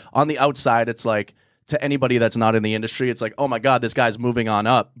 Yes. On the outside, it's like, to anybody that's not in the industry, it's like, oh my God, this guy's moving on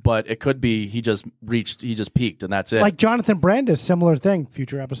up. But it could be he just peaked, and that's it. Like Jonathan Brandis, similar thing,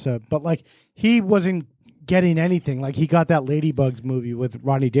 future episode. But like, he wasn't getting anything. Like, he got that Ladybugs movie with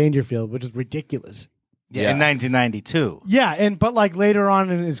Rodney Dangerfield, which is ridiculous. Yeah, in 1992. Yeah, but like later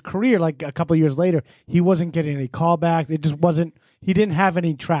on in his career, like a couple of years later, he wasn't getting any callbacks. It just wasn't. He didn't have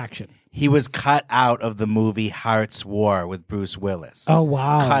any traction. He was cut out of the movie Hearts War with Bruce Willis. Oh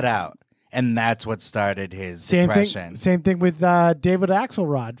wow! Cut out, and that's what started his same depression. Same thing with David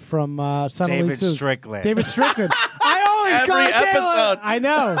Axelrod from Son David of Lee Strickland. David Strickland. I always every episode. I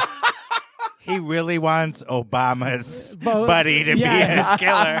know. He really wants Obama's buddy to be his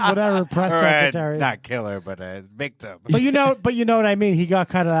killer. Whatever, press secretary. Not killer, but a victim. But you know what I mean. He got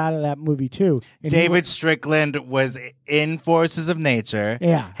cut out of that movie too. And David Strickland was in Forces of Nature.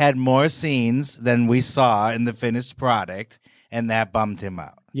 Yeah. Had more scenes than we saw in the finished product, and that bummed him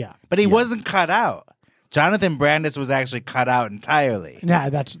out. Yeah. But he wasn't cut out. Jonathan Brandis was actually cut out entirely. Nah,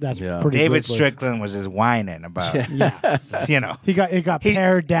 that's pretty David ruthless. Strickland was just whining about you know. It got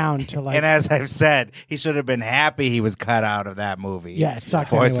pared down to like. And as I've said, he should have been happy he was cut out of that movie. Yeah, it sucked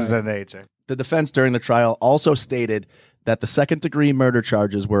Forces anyway. of Nature. The defense during the trial also stated that the second-degree murder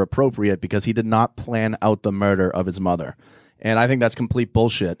charges were appropriate because he did not plan out the murder of his mother. And I think that's complete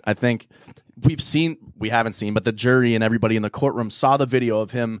bullshit. I think we haven't seen, but the jury and everybody in the courtroom saw the video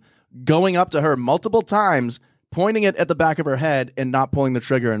of him going up to her multiple times, pointing it at the back of her head and not pulling the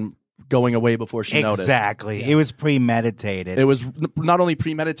trigger and going away before she noticed. Exactly. Yeah. It was premeditated. It was not only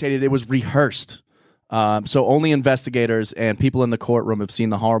premeditated, it was rehearsed. So only investigators and people in the courtroom have seen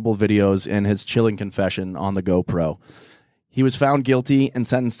the horrible videos and his chilling confession on the GoPro. He was found guilty and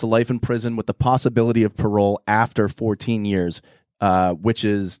sentenced to life in prison with the possibility of parole after 14 years, which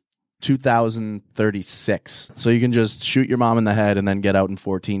is 2036. So you can just shoot your mom in the head and then get out in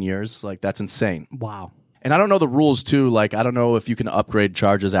 14 years. Like, that's insane. Wow. And I don't know the rules too. Like, I don't know if you can upgrade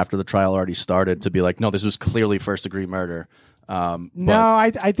charges after the trial already started to be like, no, this was clearly first-degree murder. No,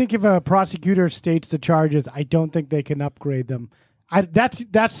 I think if a prosecutor states the charges, I don't think they can upgrade them.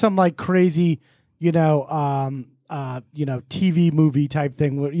 That's some like crazy, TV movie type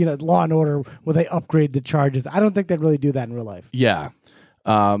thing where, Law and Order, where they upgrade the charges. I don't think they'd really do that in real life. Yeah.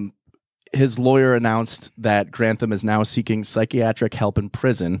 His lawyer announced that Grantham is now seeking psychiatric help in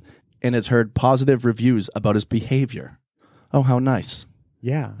prison and has heard positive reviews about his behavior. Oh, how nice.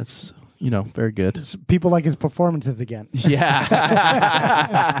 Yeah. That's, very good. People like his performances again. Yeah.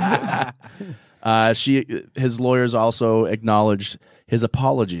 His lawyers also acknowledged his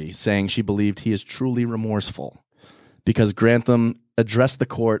apology, saying she believed he is truly remorseful because Grantham addressed the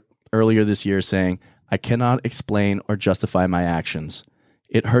court earlier this year saying, "I cannot explain or justify my actions.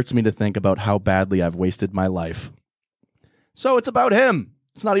 It hurts me to think about how badly I've wasted my life." So it's about him.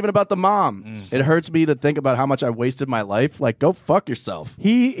 It's not even about the mom. It hurts me to think about how much I wasted my life. Like, go fuck yourself.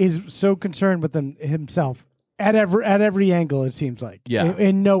 He is so concerned with himself at every angle, it seems like. Yeah.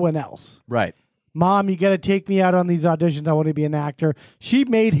 And no one else. Right. Mom, you got to take me out on these auditions. I want to be an actor. She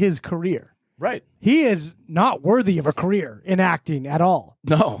made his career. Right. He is not worthy of a career in acting at all.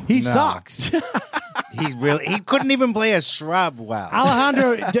 No. He sucks. He couldn't even play a shrub well.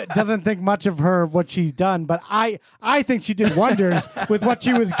 Alejandro doesn't think much of her, what she's done, but I think she did wonders with what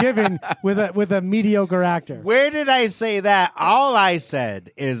she was given with a mediocre actor. Where did I say that? All I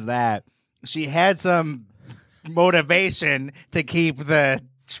said is that she had some motivation to keep the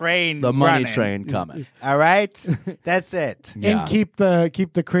money running. train coming. All right? That's it. And keep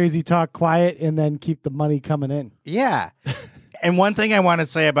the crazy talk quiet and then keep the money coming in. Yeah. And one thing I want to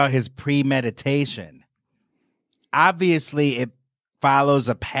say about his premeditation, obviously it follows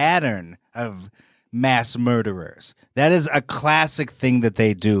a pattern of mass murderers. That is a classic thing that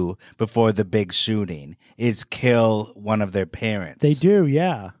they do before the big shooting, is kill one of their parents. They do,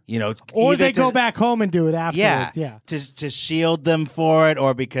 yeah. You know, or either they go back home and do it afterwards. Yeah. To shield them for it,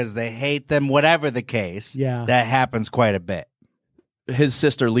 or because they hate them, whatever the case. Yeah. That happens quite a bit. His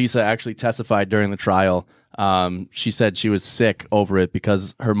sister Lisa actually testified during the trial. She said she was sick over it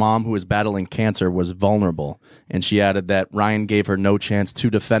because her mom, who was battling cancer, was vulnerable. And she added that Ryan gave her no chance to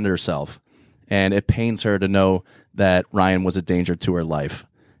defend herself. And it pains her to know that Ryan was a danger to her life.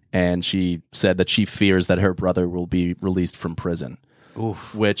 And she said that she fears that her brother will be released from prison.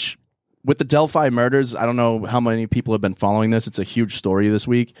 Oof. Which, with the Delphi murders, I don't know how many people have been following this. It's a huge story this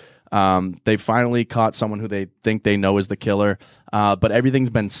week. They finally caught someone who they think they know is the killer, but everything's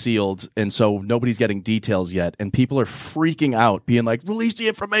been sealed, and so nobody's getting details yet. And people are freaking out, being like, release the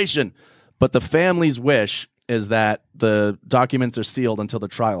information. But the family's wish is that the documents are sealed until the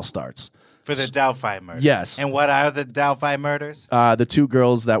trial starts. For the Delphi murders. Yes. And what are the Delphi murders? The two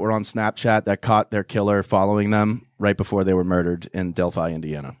girls that were on Snapchat that caught their killer following them right before they were murdered in Delphi,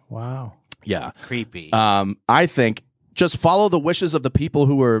 Indiana. Wow. Yeah. Creepy. I think just follow the wishes of the people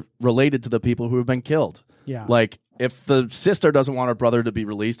who are related to the people who have been killed. Yeah. Like, if the sister doesn't want her brother to be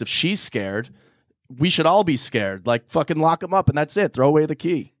released, if she's scared, we should all be scared. Like, fucking lock him up and that's it. Throw away the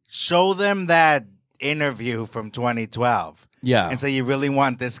key. Show them that interview from 2012. Yeah. And say, you really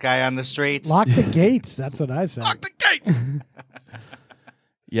want this guy on the streets? Lock the gates. That's what I said. Lock the gates.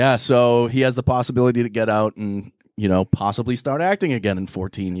 Yeah, so he has the possibility to get out and, possibly start acting again in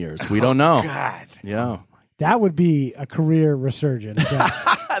 14 years. We don't know. God. Yeah. That would be a career resurgence.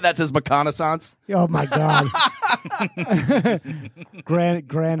 That's his reconnaissance. Oh my God.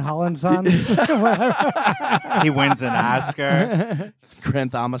 Grand Holland-sons. He wins an Oscar.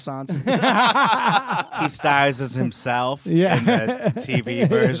 Grand Thomasance. He stars as himself in Yeah. the TV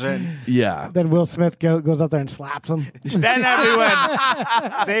version. Yeah. Then Will Smith goes up there and slaps him. Then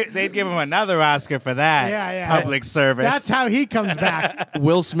everyone, they'd give him another Oscar for that. Yeah. Public service. That's how he comes back.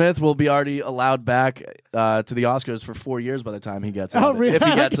 Will Smith will be already allowed back to the Oscars for 4 years by the time he gets Oh, out. really? If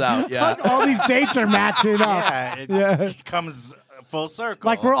he gets out, yeah. Like all these dates are matching up. Yeah, it comes full circle.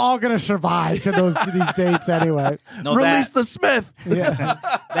 Like we're all going to survive to these dates anyway. No, Release the Smith. Yeah.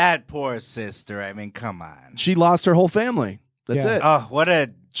 that poor sister. I mean, come on. She lost her whole family. That's Yeah. it. Oh, what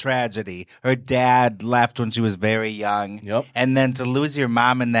a tragedy. Her dad left when she was very young. Yep. And then to lose your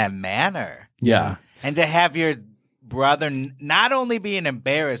mom in that manner. Yeah. And to have your brother not only be an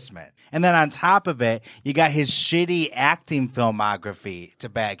embarrassment, and then on top of it, you got his shitty acting filmography to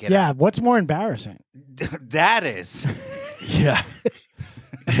back it Yeah. up. What's more embarrassing? That is. Yeah.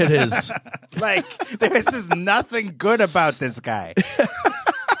 It is. Like, there is just nothing good about this guy.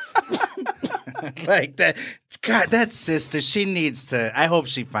 Like that. God, that sister, she needs to. I hope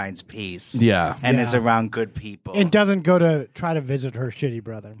she finds peace. Yeah. And Yeah. is around good people. And doesn't go to try to visit her shitty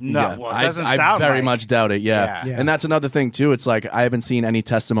brother. No, Yeah. well, it doesn't I sound very like. much doubt it. Yeah. Yeah. And that's another thing too. It's like I haven't seen any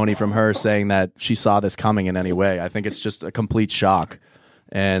testimony from her saying that she saw this coming in any way. I think it's just a complete shock.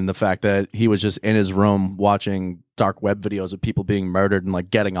 And the fact that he was just in his room watching dark web videos of people being murdered and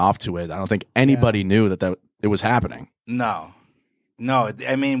like getting off to it. I don't think anybody knew that it was happening. No.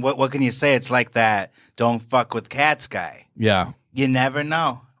 I mean, what can you say? It's like that don't fuck with cats guy. Yeah. You never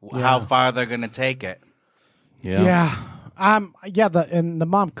know how far they're going to take it. Yeah. Yeah. The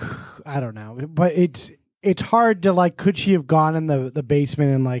mom, I don't know, but it's hard to like. Could she have gone in the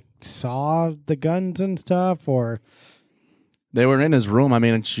basement and like saw the guns and stuff, or? They were in his room. I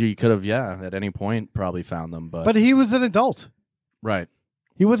mean, she could have, at any point probably found them. But But he was an adult. right.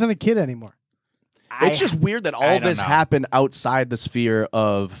 He wasn't a kid anymore. It's just weird that all don't this know. happened outside the sphere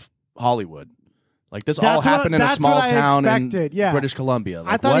of Hollywood. Like this all happened in a small town in British Columbia.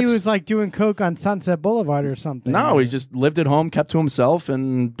 Like, I thought he was like doing coke on Sunset Boulevard or something. No, he just lived at home, kept to himself,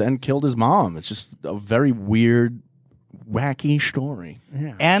 and then killed his mom. It's just a very weird, wacky story.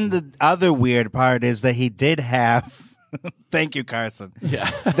 Yeah. And the other weird part is that he did have. Thank you, Carson.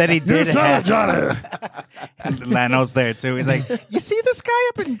 Yeah. That he did have. Johnny. And Leno's there too. He's like, you see this guy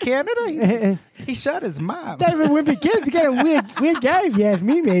up in Canada? He shot his mom. David Wimpy Kid, you got a weird guy if you ask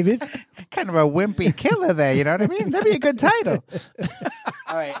me, maybe. Kind of a wimpy killer there, you know what I mean? That'd be a good title.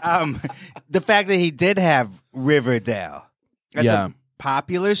 All right. The fact that he did have Riverdale. That's a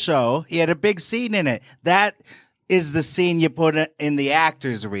popular show. He had a big scene in it. That is the scene you put in the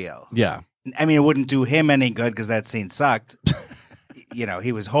actor's reel. Yeah. I mean, it wouldn't do him any good because that scene sucked.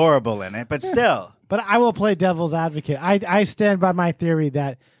 He was horrible in it, but still. But I will play devil's advocate. I stand by my theory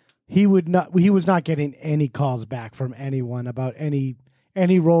that he was not getting any calls back from anyone about any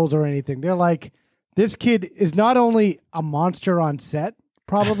roles or anything. They're like, this kid is not only a monster on set,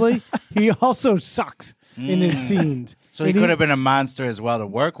 probably, he also sucks in his scenes. So he could have been a monster as well to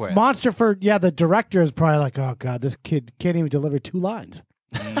work with. Monster for, the director is probably like, oh God, this kid can't even deliver 2 lines.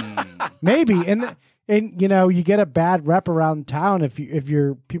 Maybe. And you get a bad rep around town if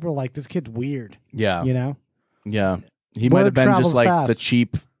your people are like, this kid's weird. Yeah. Yeah. He might have been just like fast. the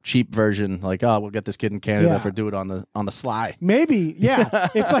cheap version, like, oh, we'll get this kid in Canada for do it on the sly. Maybe, yeah.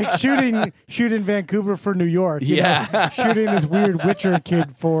 It's like shooting Vancouver for New York. You know, shooting this weird Witcher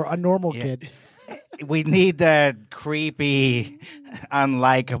kid for a normal kid. We need that creepy,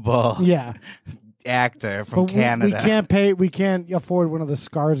 unlikable actor from Canada. We can't afford one of the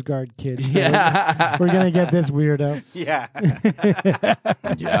Skarsgård kids. So we're gonna get this weirdo. Yeah.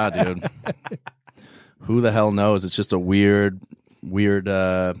 Yeah, dude. Who the hell knows? It's just a weird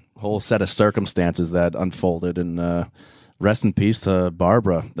whole set of circumstances that unfolded, and rest in peace to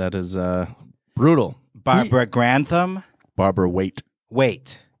Barbara. That is brutal. Barbara Grantham? Barbara Waite.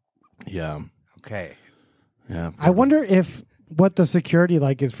 Yeah. Okay. Yeah. I wonder what the security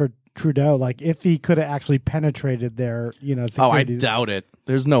is for Trudeau, like if he could have actually penetrated their, security. Oh, I doubt it.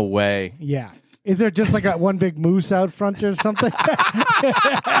 There's no way. Yeah. Is there just like one big moose out front or something?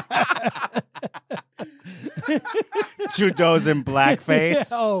 Trudeau's in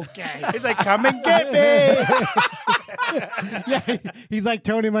blackface. Okay. He's like, come and get me. Yeah, he's like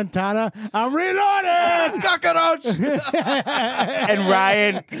Tony Montana. I'm reloading. Cockroach. And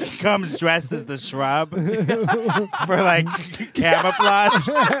Ryan comes dressed as the Shrub for like camouflage.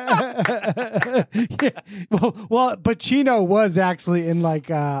 Well, Pacino was actually in like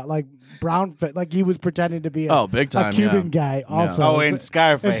brown, like he was pretending to be big time, a Cuban guy also. Oh, in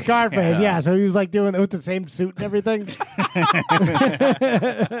Scarface. In Scarface, yeah. So he was like doing it with the same suit and everything.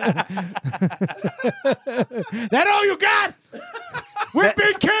 That all you got?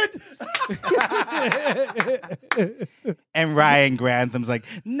 Wimpy kid. And Ryan Grantham's like,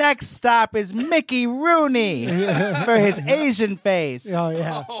 next stop is Mickey Rooney for his Asian face. Oh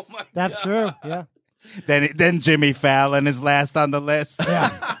yeah, that's true. Yeah. Then Jimmy Fallon is last on the list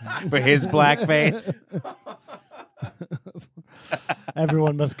for his blackface.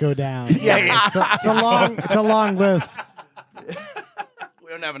 Everyone must go down. Yeah. It's a long list. We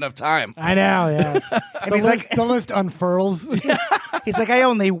don't have enough time. I know, yeah. And he's like, the list unfurls. He's like, I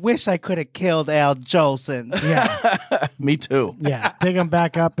only wish I could have killed Al Jolson. Yeah. Me too. Yeah. Take him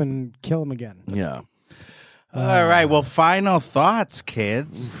back up and kill him again. Yeah. All right. Well, final thoughts,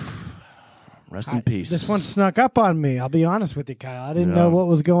 kids. Rest in peace. This one snuck up on me. I'll be honest with you, Kyle. I didn't know what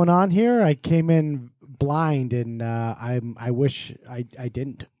was going on here. I came in blind, and I wish I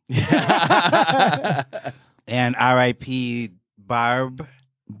didn't. And R.I.P. Barb.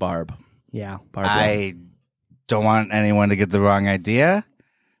 Yeah. Barb. I don't want anyone to get the wrong idea.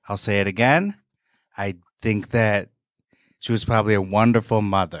 I'll say it again. I think that she was probably a wonderful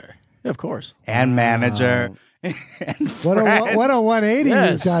mother. Yeah, of course. And manager. And what a 180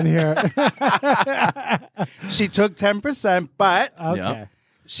 you've done here. She took 10%, but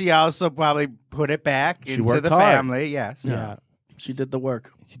she also probably put it back into the family. Yes. Yeah. She did the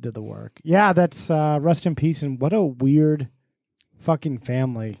work. Yeah, that's rest in peace. And what a weird fucking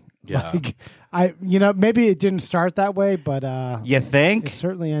family. Yeah. Maybe it didn't start that way, but you think? It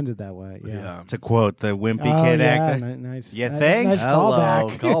certainly ended that way. Yeah. To quote the wimpy kid actor. Nice. You think? Nice Hello,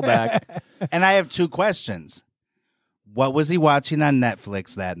 callback. And I have 2 questions. What was he watching on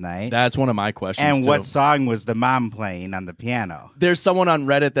Netflix that night? That's one of my questions. And what song was the mom playing on the piano? There's someone on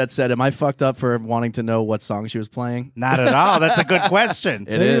Reddit that said, am I fucked up for wanting to know what song she was playing? Not at all. That's a good question.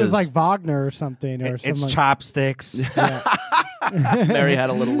 It is. was like Wagner or something. It's Chopsticks. Yeah. Mary Had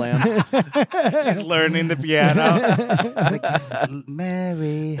a Little Lamb. She's learning the piano. Like,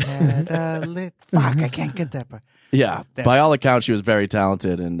 Mary had a little... Fuck, I can't get that part. Yeah, by all accounts, she was very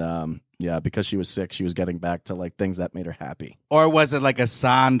talented, and because she was sick, she was getting back to like things that made her happy. Or was it like a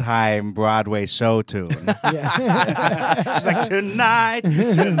Sondheim Broadway show tune? She's like, tonight.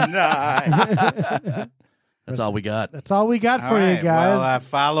 That's all we got. That's all we got for you guys. Well,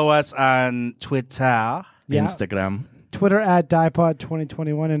 follow us on Twitter. Yeah. Instagram. Twitter at DiePod2021,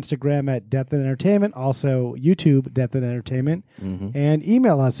 Instagram at Death and Entertainment, also YouTube, Death and Entertainment, and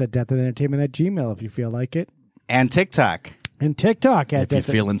email us at deathandentertainment@gmail if you feel like it. And TikTok. And TikTok at if you're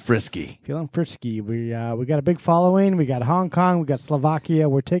feeling frisky. Feeling frisky. We got a big following. We got Hong Kong. We got Slovakia.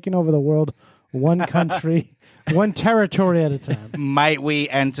 We're taking over the world one country, one territory at a time. Might we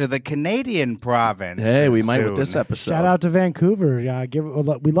enter the Canadian province? Hey, we might soon. with this episode. Shout out to Vancouver.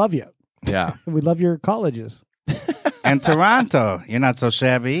 We love you. Yeah. We love your colleges. And Toronto. You're not so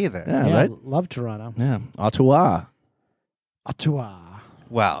shabby either. Yeah, right? Love Toronto. Yeah. Ottawa.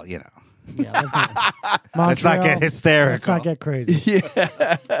 Well, you know. Yeah, let's not get hysterical. Let's not get crazy.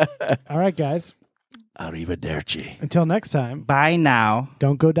 Yeah. All right, guys. Arrivederci. Until next time. Bye now.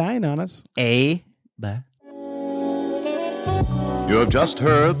 Don't go dying on us. Bye. You have just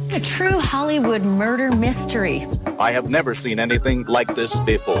heard A true Hollywood murder mystery. I have never seen anything like this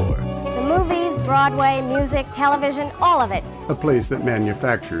before. The movies, Broadway, music, television, all of it. A place that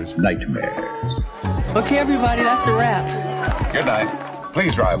manufactures nightmares. Okay, everybody, that's a wrap. Good night.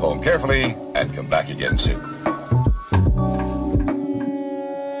 Please drive home carefully and come back again soon.